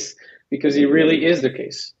the case, because it really is the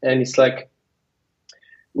case. And it's like,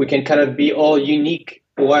 we can kind of be all unique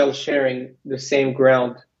while sharing the same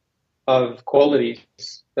ground of qualities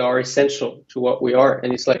that are essential to what we are.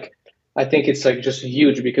 And it's like, I think it's like just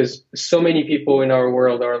huge because so many people in our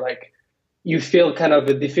world are like, you feel kind of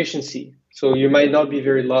a deficiency. So you might not be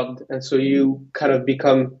very loved. And so you kind of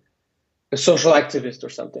become a social activist or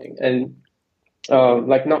something. And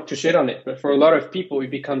like, not to shit on it, but for a lot of people, it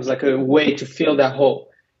becomes like a way to fill that hole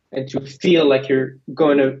and to feel like you're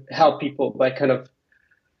going to help people by kind of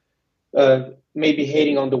maybe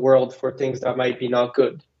hating on the world for things that might be not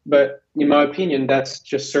good. But in my opinion, that's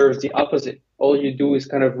just serves the opposite. All you do is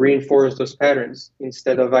kind of reinforce those patterns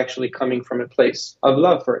instead of actually coming from a place of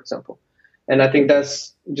love, for example. And I think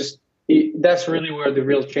that's really where the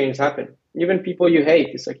real change happen. Even people you hate,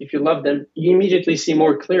 it's like if you love them, you immediately see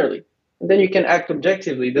more clearly. And then you can act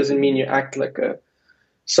objectively. It doesn't mean you act like a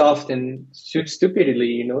soft and stupidly,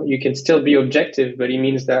 you can still be objective, but it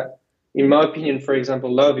means that, in my opinion, for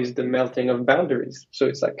example, love is the melting of boundaries. So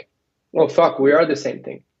it's like, oh, fuck, we are the same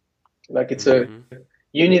thing. Like it's a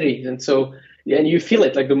unity. And so, and you feel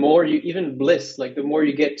it, like the more you, even bliss, like the more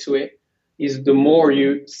you get to it, is the more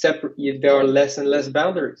you separate, there are less and less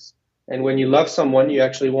boundaries. And when you love someone, you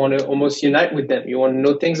actually want to almost unite with them. You want to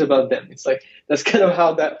know things about them. It's like, that's kind of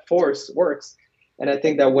how that force works. And I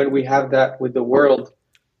think that when we have that with the world,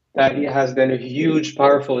 that it has then a huge,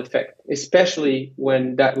 powerful effect, especially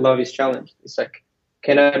when that love is challenged. It's like,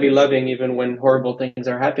 can I be loving even when horrible things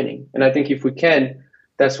are happening? And I think if we can,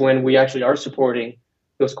 that's when we actually are supporting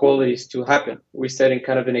those qualities to happen. We're setting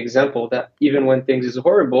kind of an example that even when things is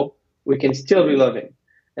horrible, we can still be loving.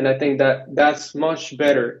 And I think that that's much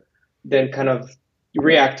better than kind of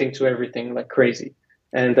reacting to everything like crazy.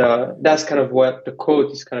 And that's kind of what the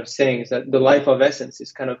quote is kind of saying, is that the life of essence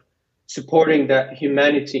is kind of supporting that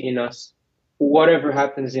humanity in us, whatever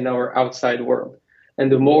happens in our outside world.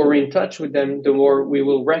 And the more we're in touch with them, the more we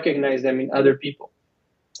will recognize them in other people.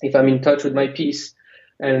 If I'm in touch with my peace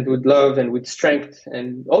and with love and with strength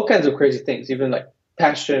and all kinds of crazy things, even like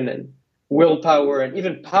passion and willpower and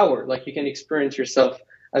even power, like you can experience yourself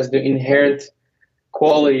as the inherent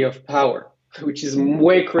quality of power, which is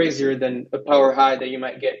way crazier than a power high that you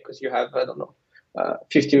might get because you have, I don't know,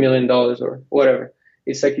 $50 million or whatever.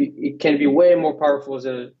 It's like it can be way more powerful as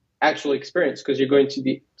an actual experience because you're going to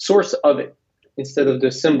the source of it instead of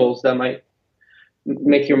the symbols that might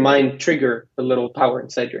make your mind trigger a little power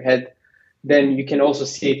inside your head. Then you can also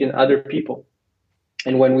see it in other people.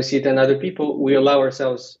 And when we see it in other people, we allow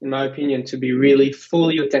ourselves, in my opinion, to be really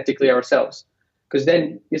fully authentically ourselves. Because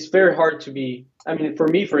then it's very hard to be, I mean, for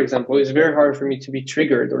me, for example, it's very hard for me to be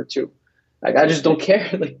triggered or to, like, I just don't care.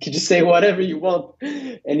 Like, you just say whatever you want.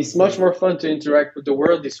 And it's much more fun to interact with the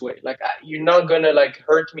world this way. Like, you're not going to, like,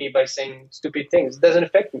 hurt me by saying stupid things. It doesn't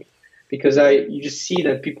affect me because you just see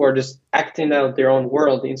that people are just acting out their own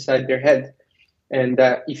world inside their head. And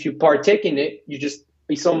if you partake in it,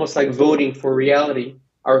 it's almost like voting for reality,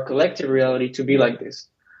 our collective reality, to be like this.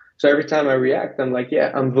 So every time I react, I'm like,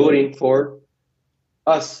 yeah, I'm voting for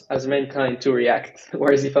us as mankind to react.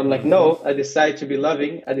 Whereas if I'm like, no, I decide to be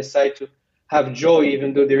loving, I decide to have joy,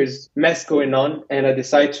 even though there is mess going on, and I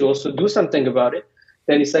decide to also do something about it,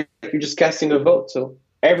 then it's like you're just casting a vote. So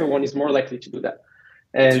everyone is more likely to do that.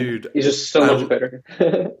 And dude, it's just so much better.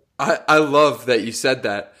 I love that you said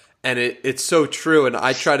that. And it's so true. And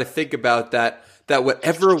I try to think about that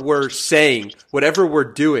whatever we're saying, whatever we're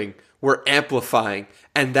doing, we're amplifying.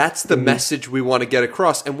 And that's the message we want to get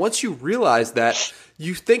across. And once you realize that,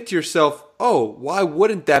 you think to yourself, oh, why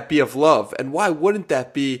wouldn't that be of love? And why wouldn't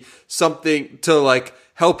that be something to like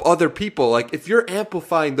help other people? Like if you're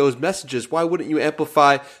amplifying those messages, why wouldn't you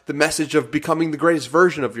amplify the message of becoming the greatest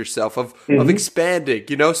version of yourself, of expanding,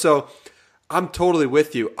 So I'm totally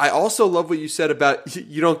with you. I also love what you said about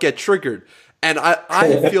you don't get triggered. And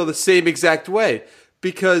I feel the same exact way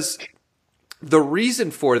because the reason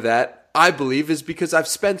for that, I believe, is because I've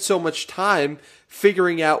spent so much time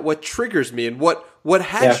figuring out what triggers me and what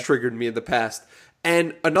has triggered me in the past.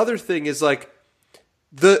 And another thing is like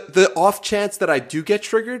the off chance that I do get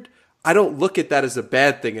triggered, I don't look at that as a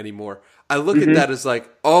bad thing anymore. I look at that as like,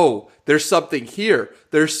 oh, there's something here.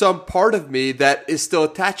 There's some part of me that is still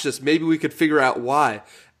attached to this. Maybe we could figure out why.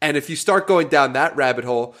 And if you start going down that rabbit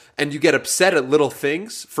hole and you get upset at little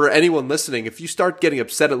things, for anyone listening, if you start getting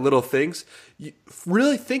upset at little things, you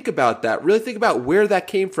really think about that. Really think about where that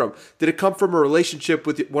came from. Did it come from a relationship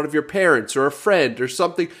with one of your parents or a friend or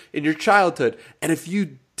something in your childhood? And if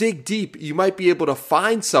you dig deep, you might be able to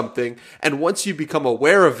find something. And once you become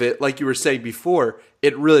aware of it, like you were saying before,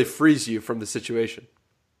 it really frees you from the situation.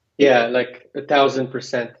 Yeah, like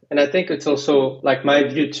 1,000%. And I think it's also like my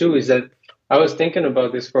view too is that I was thinking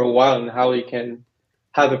about this for a while and how you can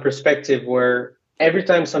have a perspective where every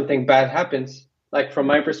time something bad happens, like from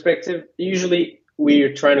my perspective, usually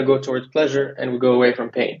we're trying to go towards pleasure and we go away from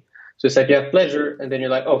pain. So it's like you have pleasure and then you're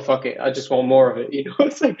like, oh, fuck it. I just want more of it.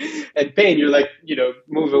 It's like, and pain, you're like,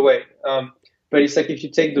 move away. But it's like, if you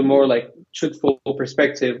take the more like truthful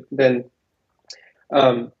perspective, then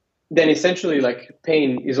essentially like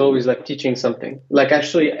pain is always like teaching something. Like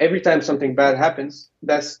actually every time something bad happens,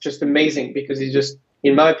 that's just amazing because it's just,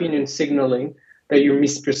 in my opinion, signaling that you're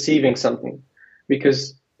misperceiving something,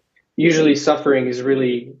 because usually suffering is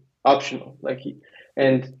really optional.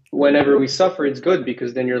 And whenever we suffer, it's good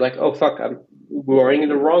because then you're like, oh fuck, I'm going in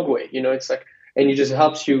the wrong way. It's like, and it just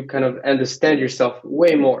helps you kind of understand yourself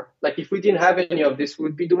way more. Like if we didn't have any of this,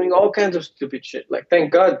 we'd be doing all kinds of stupid shit. Like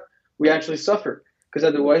thank God we actually suffered, because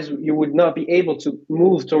otherwise you would not be able to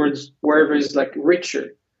move towards wherever is like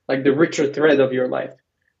richer, like the richer thread of your life.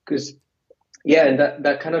 Because yeah, and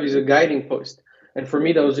that kind of is a guiding post. And for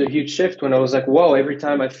me, that was a huge shift when I was like, whoa, every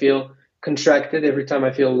time I feel contracted, every time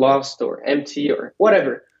I feel lost or empty or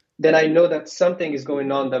whatever, then I know that something is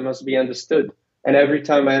going on that must be understood. And every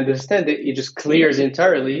time I understand it, it just clears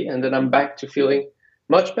entirely. And then I'm back to feeling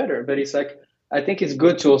much better. But it's like, I think it's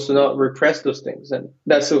good to also not repress those things. And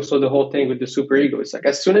that's also the whole thing with the superego. It's like,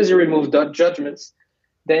 as soon as you remove judgments,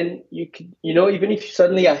 then you can, even if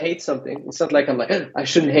suddenly I hate something, it's not like I'm like, I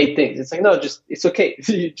shouldn't hate things. It's like, no, just, it's okay.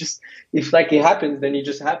 If like it happens, then it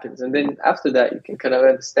just happens. And then after that, you can kind of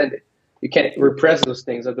understand it. You can't repress those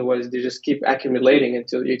things. Otherwise they just keep accumulating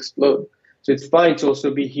until you explode. So it's fine to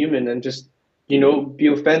also be human and just, be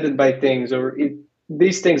offended by things, or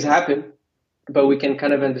these things happen, but we can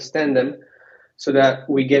kind of understand them so that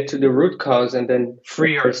we get to the root cause and then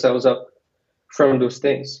free ourselves up from those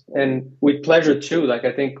things. And with pleasure too, like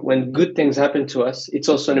I think when good things happen to us, it's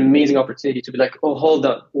also an amazing opportunity to be like, oh, hold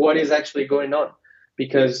on, what is actually going on?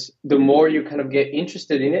 Because the more you kind of get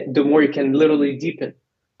interested in it, the more you can literally deepen.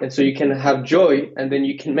 And so you can have joy, and then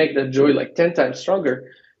you can make that joy like 10 times stronger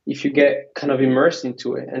if you get kind of immersed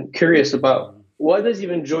into it and curious about what does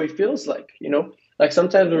even joy feels like, Like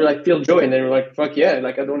sometimes we're like, feel joy, and then we're like, fuck yeah,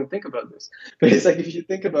 like I don't want to think about this. But it's like, if you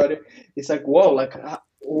think about it, it's like, whoa, like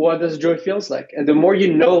what does joy feels like? And the more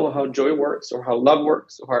you know how joy works, or how love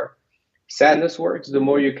works, or how sadness works, the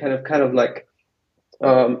more you kind of like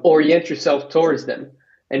orient yourself towards them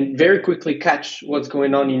and very quickly catch what's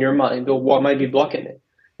going on in your mind or what might be blocking it.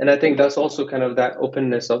 And I think that's also kind of that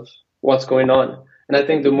openness of what's going on. And I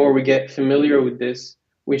think the more we get familiar with this,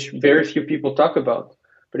 which very few people talk about,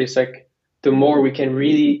 but it's like, the more we can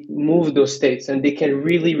really move those states, and they can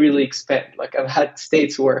really, really expand. Like I've had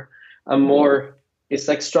states where it's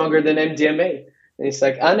like stronger than MDMA. And it's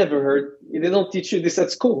like, I never heard, they don't teach you this at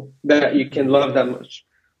school, that you can love that much.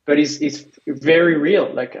 But it's very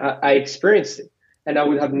real. Like I experienced it, and I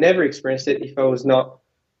would have never experienced it if I was not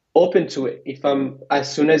open to it.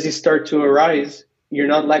 As soon as you start to arise, you're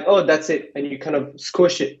not like, oh, that's it. And you kind of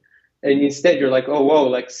squish it. And instead you're like, oh, whoa,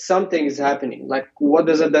 like something is happening. Like what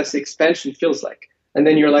does that expansion feels like? And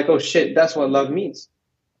then you're like, oh shit, that's what love means.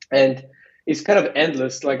 And it's kind of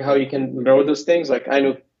endless, like how you can know those things. Like I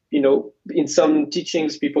know, in some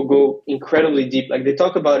teachings, people go incredibly deep. Like they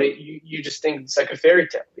talk about it, you just think it's like a fairy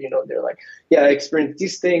tale. They're like, yeah, I experienced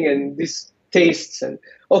this thing and this tastes and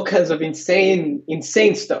all kinds of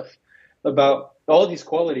insane stuff about all these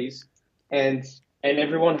qualities. And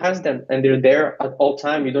everyone has them, and they're there at all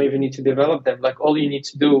time. You don't even need to develop them. Like all you need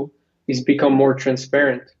to do is become more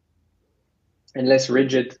transparent and less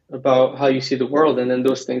rigid about how you see the world. And then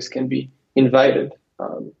those things can be invited.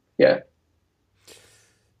 Yeah.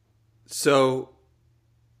 So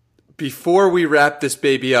before we wrap this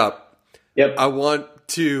baby up, yep, I want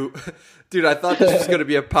to, dude, I thought this was going to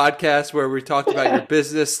be a podcast where we talked about your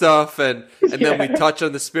business stuff and then we touch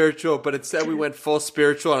on the spiritual, but instead we went full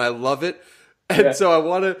spiritual, and I love it. And so I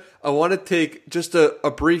want to take just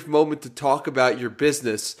a brief moment to talk about your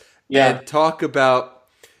business and talk about,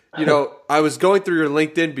 I was going through your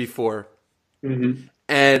LinkedIn before,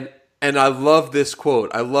 and I love this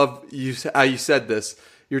quote. I love how you said this.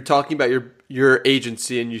 You're talking about your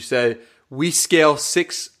agency, and you say, we scale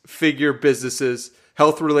 6-figure businesses,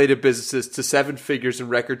 health-related businesses, to 7 figures in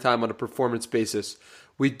record time on a performance basis.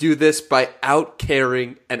 We do this by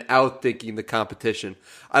out-caring and out-thinking the competition.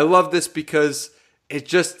 I love this because it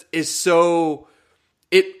just is so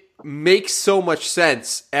 – it makes so much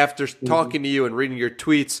sense after talking to you and reading your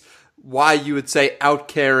tweets why you would say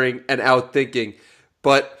out-caring and out-thinking.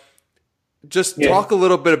 But just talk a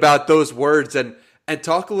little bit about those words and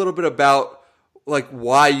talk a little bit about like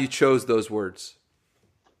why you chose those words.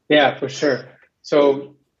 Yeah, for sure.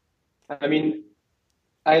 So, I mean –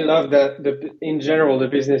 I love that in general the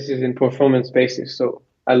business is in performance basis. So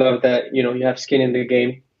I love that you have skin in the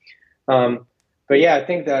game. Um, but yeah, I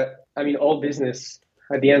think that all business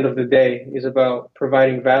at the end of the day is about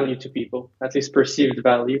providing value to people, at least perceived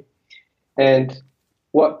value. And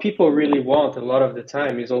what people really want a lot of the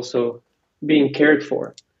time is also being cared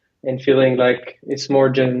for and feeling like it's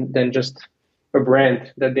more than just a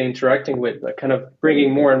brand that they're interacting with, like kind of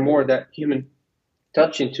bringing more and more that human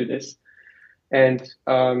touch into this. And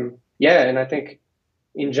yeah, and I think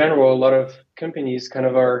in general, a lot of companies kind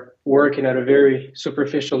of are working at a very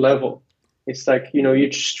superficial level. It's like, you're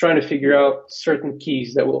just trying to figure out certain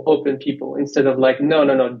keys that will open people instead of like, no,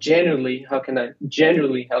 no, no, genuinely, how can I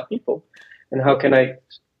genuinely help people? And how can I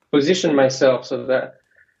position myself so that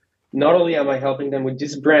not only am I helping them with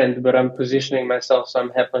this brand, but I'm positioning myself so I'm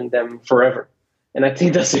helping them forever. And I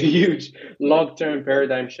think that's a huge long-term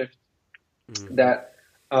paradigm shift that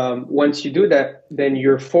once you do that, then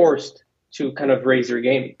you're forced to kind of raise your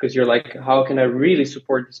game because you're like, how can I really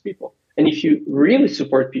support these people? And if you really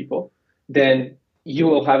support people, then you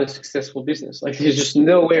will have a successful business. Like there's just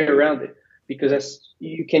no way around it because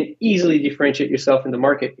you can easily differentiate yourself in the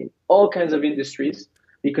market in all kinds of industries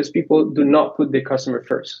because people do not put the customer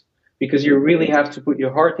first because you really have to put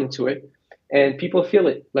your heart into it and people feel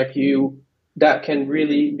it like that can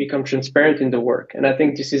really become transparent in the work. And I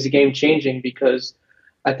think this is game changing because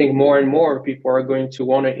I think more and more people are going to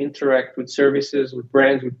want to interact with services, with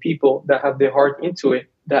brands, with people that have their heart into it,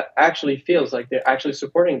 that actually feels like they're actually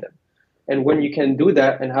supporting them. And when you can do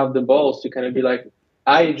that and have the balls to kind of be like,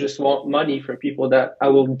 I just want money from people that I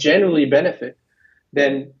will genuinely benefit,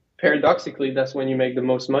 then paradoxically, that's when you make the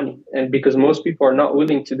most money. And because most people are not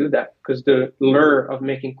willing to do that because the lure of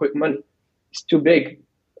making quick money is too big.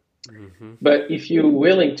 Mm-hmm. But if you're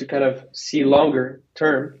willing to kind of see longer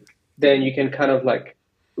term, then you can kind of like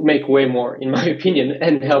make way more, in my opinion,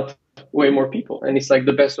 and help way more people. And it's like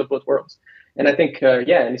the best of both worlds. And I think,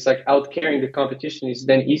 and it's like out carrying the competition is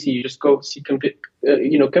then easy. You just go see,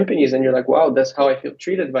 companies and you're like, wow, that's how I feel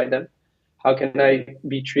treated by them. How can I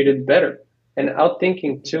be treated better? And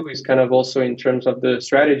outthinking too is kind of also in terms of the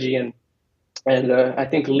strategy and I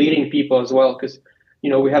think leading people as well, because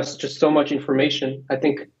we have just so much information. I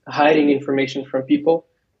think hiding information from people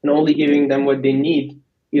and only giving them what they need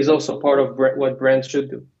is also part of what brands should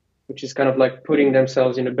do, which is kind of like putting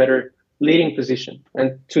themselves in a better leading position.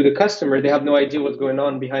 And to the customer, they have no idea what's going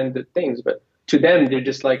on behind the things, but to them, they're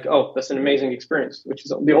just like, oh, that's an amazing experience, which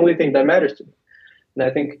is the only thing that matters to them. And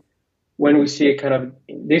I think when we see it kind of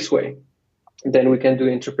this way, then we can do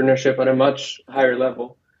entrepreneurship at a much higher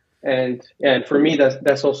level. And for me,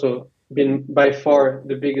 that's also been by far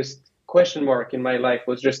the biggest question mark in my life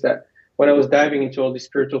was just that when I was diving into all these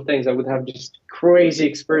spiritual things, I would have just crazy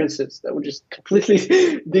experiences that would just completely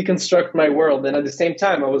deconstruct my world. And at the same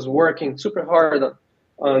time, I was working super hard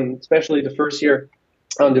on especially the first year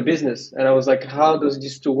on the business. And I was like, how does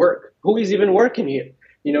this two work? Who is even working here?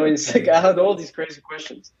 It's like I had all these crazy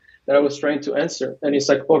questions that I was trying to answer. And it's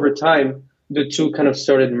like over time, the two kind of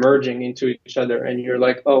started merging into each other. And you're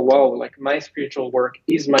like, oh, wow, like my spiritual work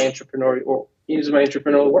is my entrepreneurial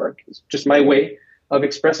work. It's just my way of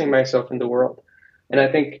expressing myself in the world. And I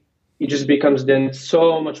think it just becomes then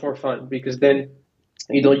so much more fun because then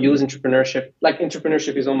you don't use entrepreneurship. Like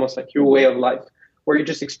entrepreneurship is almost like your way of life where you're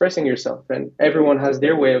just expressing yourself and everyone has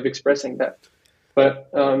their way of expressing that. But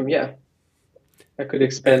I could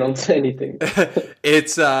expand on anything.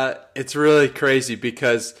 It's really crazy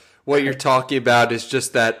because what you're talking about is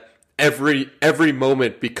just that every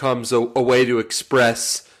moment becomes a way to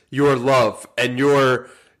express your love and your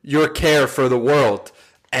care for the world.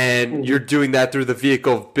 And you're doing that through the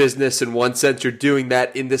vehicle of business in one sense. You're doing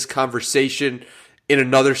that in this conversation in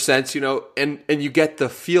another sense, and you get the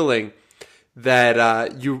feeling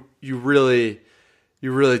that you really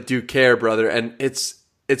do care, brother. And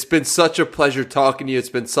it's been such a pleasure talking to you. It's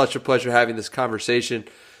been such a pleasure having this conversation.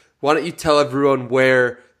 Why don't you tell everyone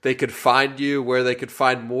where they could find you, where they could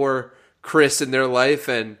find more Chris in their life.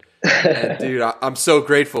 And dude, I'm so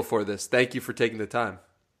grateful for this. Thank you for taking the time.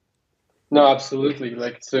 No, absolutely.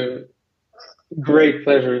 Like it's a great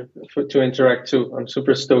pleasure to interact too. I'm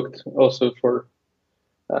super stoked also for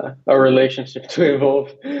our relationship to evolve.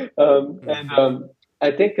 And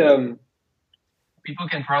I think people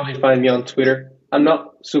can probably find me on Twitter. I'm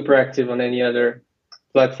not super active on any other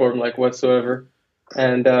platform like whatsoever.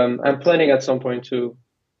 And I'm planning at some point to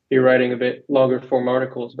be writing a bit longer form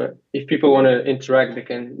articles, but if people want to interact, they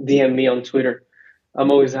can DM me on Twitter.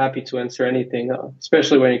 I'm always happy to answer anything,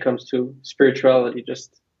 especially when it comes to spirituality.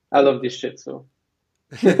 I love this shit. So,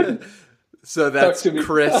 so that's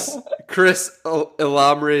Chris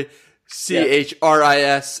Elamri,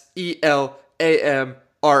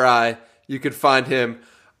 ChrisElamri. You can find him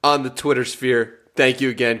on the Twitter sphere. Thank you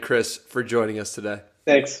again, Chris, for joining us today.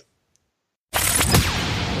 Thanks.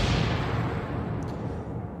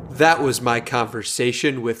 That was my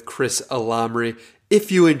conversation with Chris Elamri.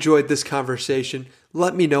 If you enjoyed this conversation,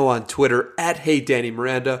 let me know on Twitter at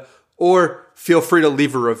HeyDannyMiranda, or feel free to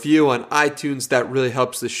leave a review on iTunes. That really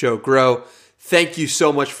helps the show grow. Thank you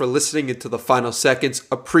so much for listening into the final seconds.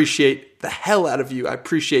 Appreciate the hell out of you. I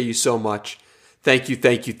appreciate you so much. Thank you,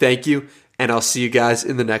 thank you, thank you. And I'll see you guys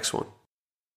in the next one.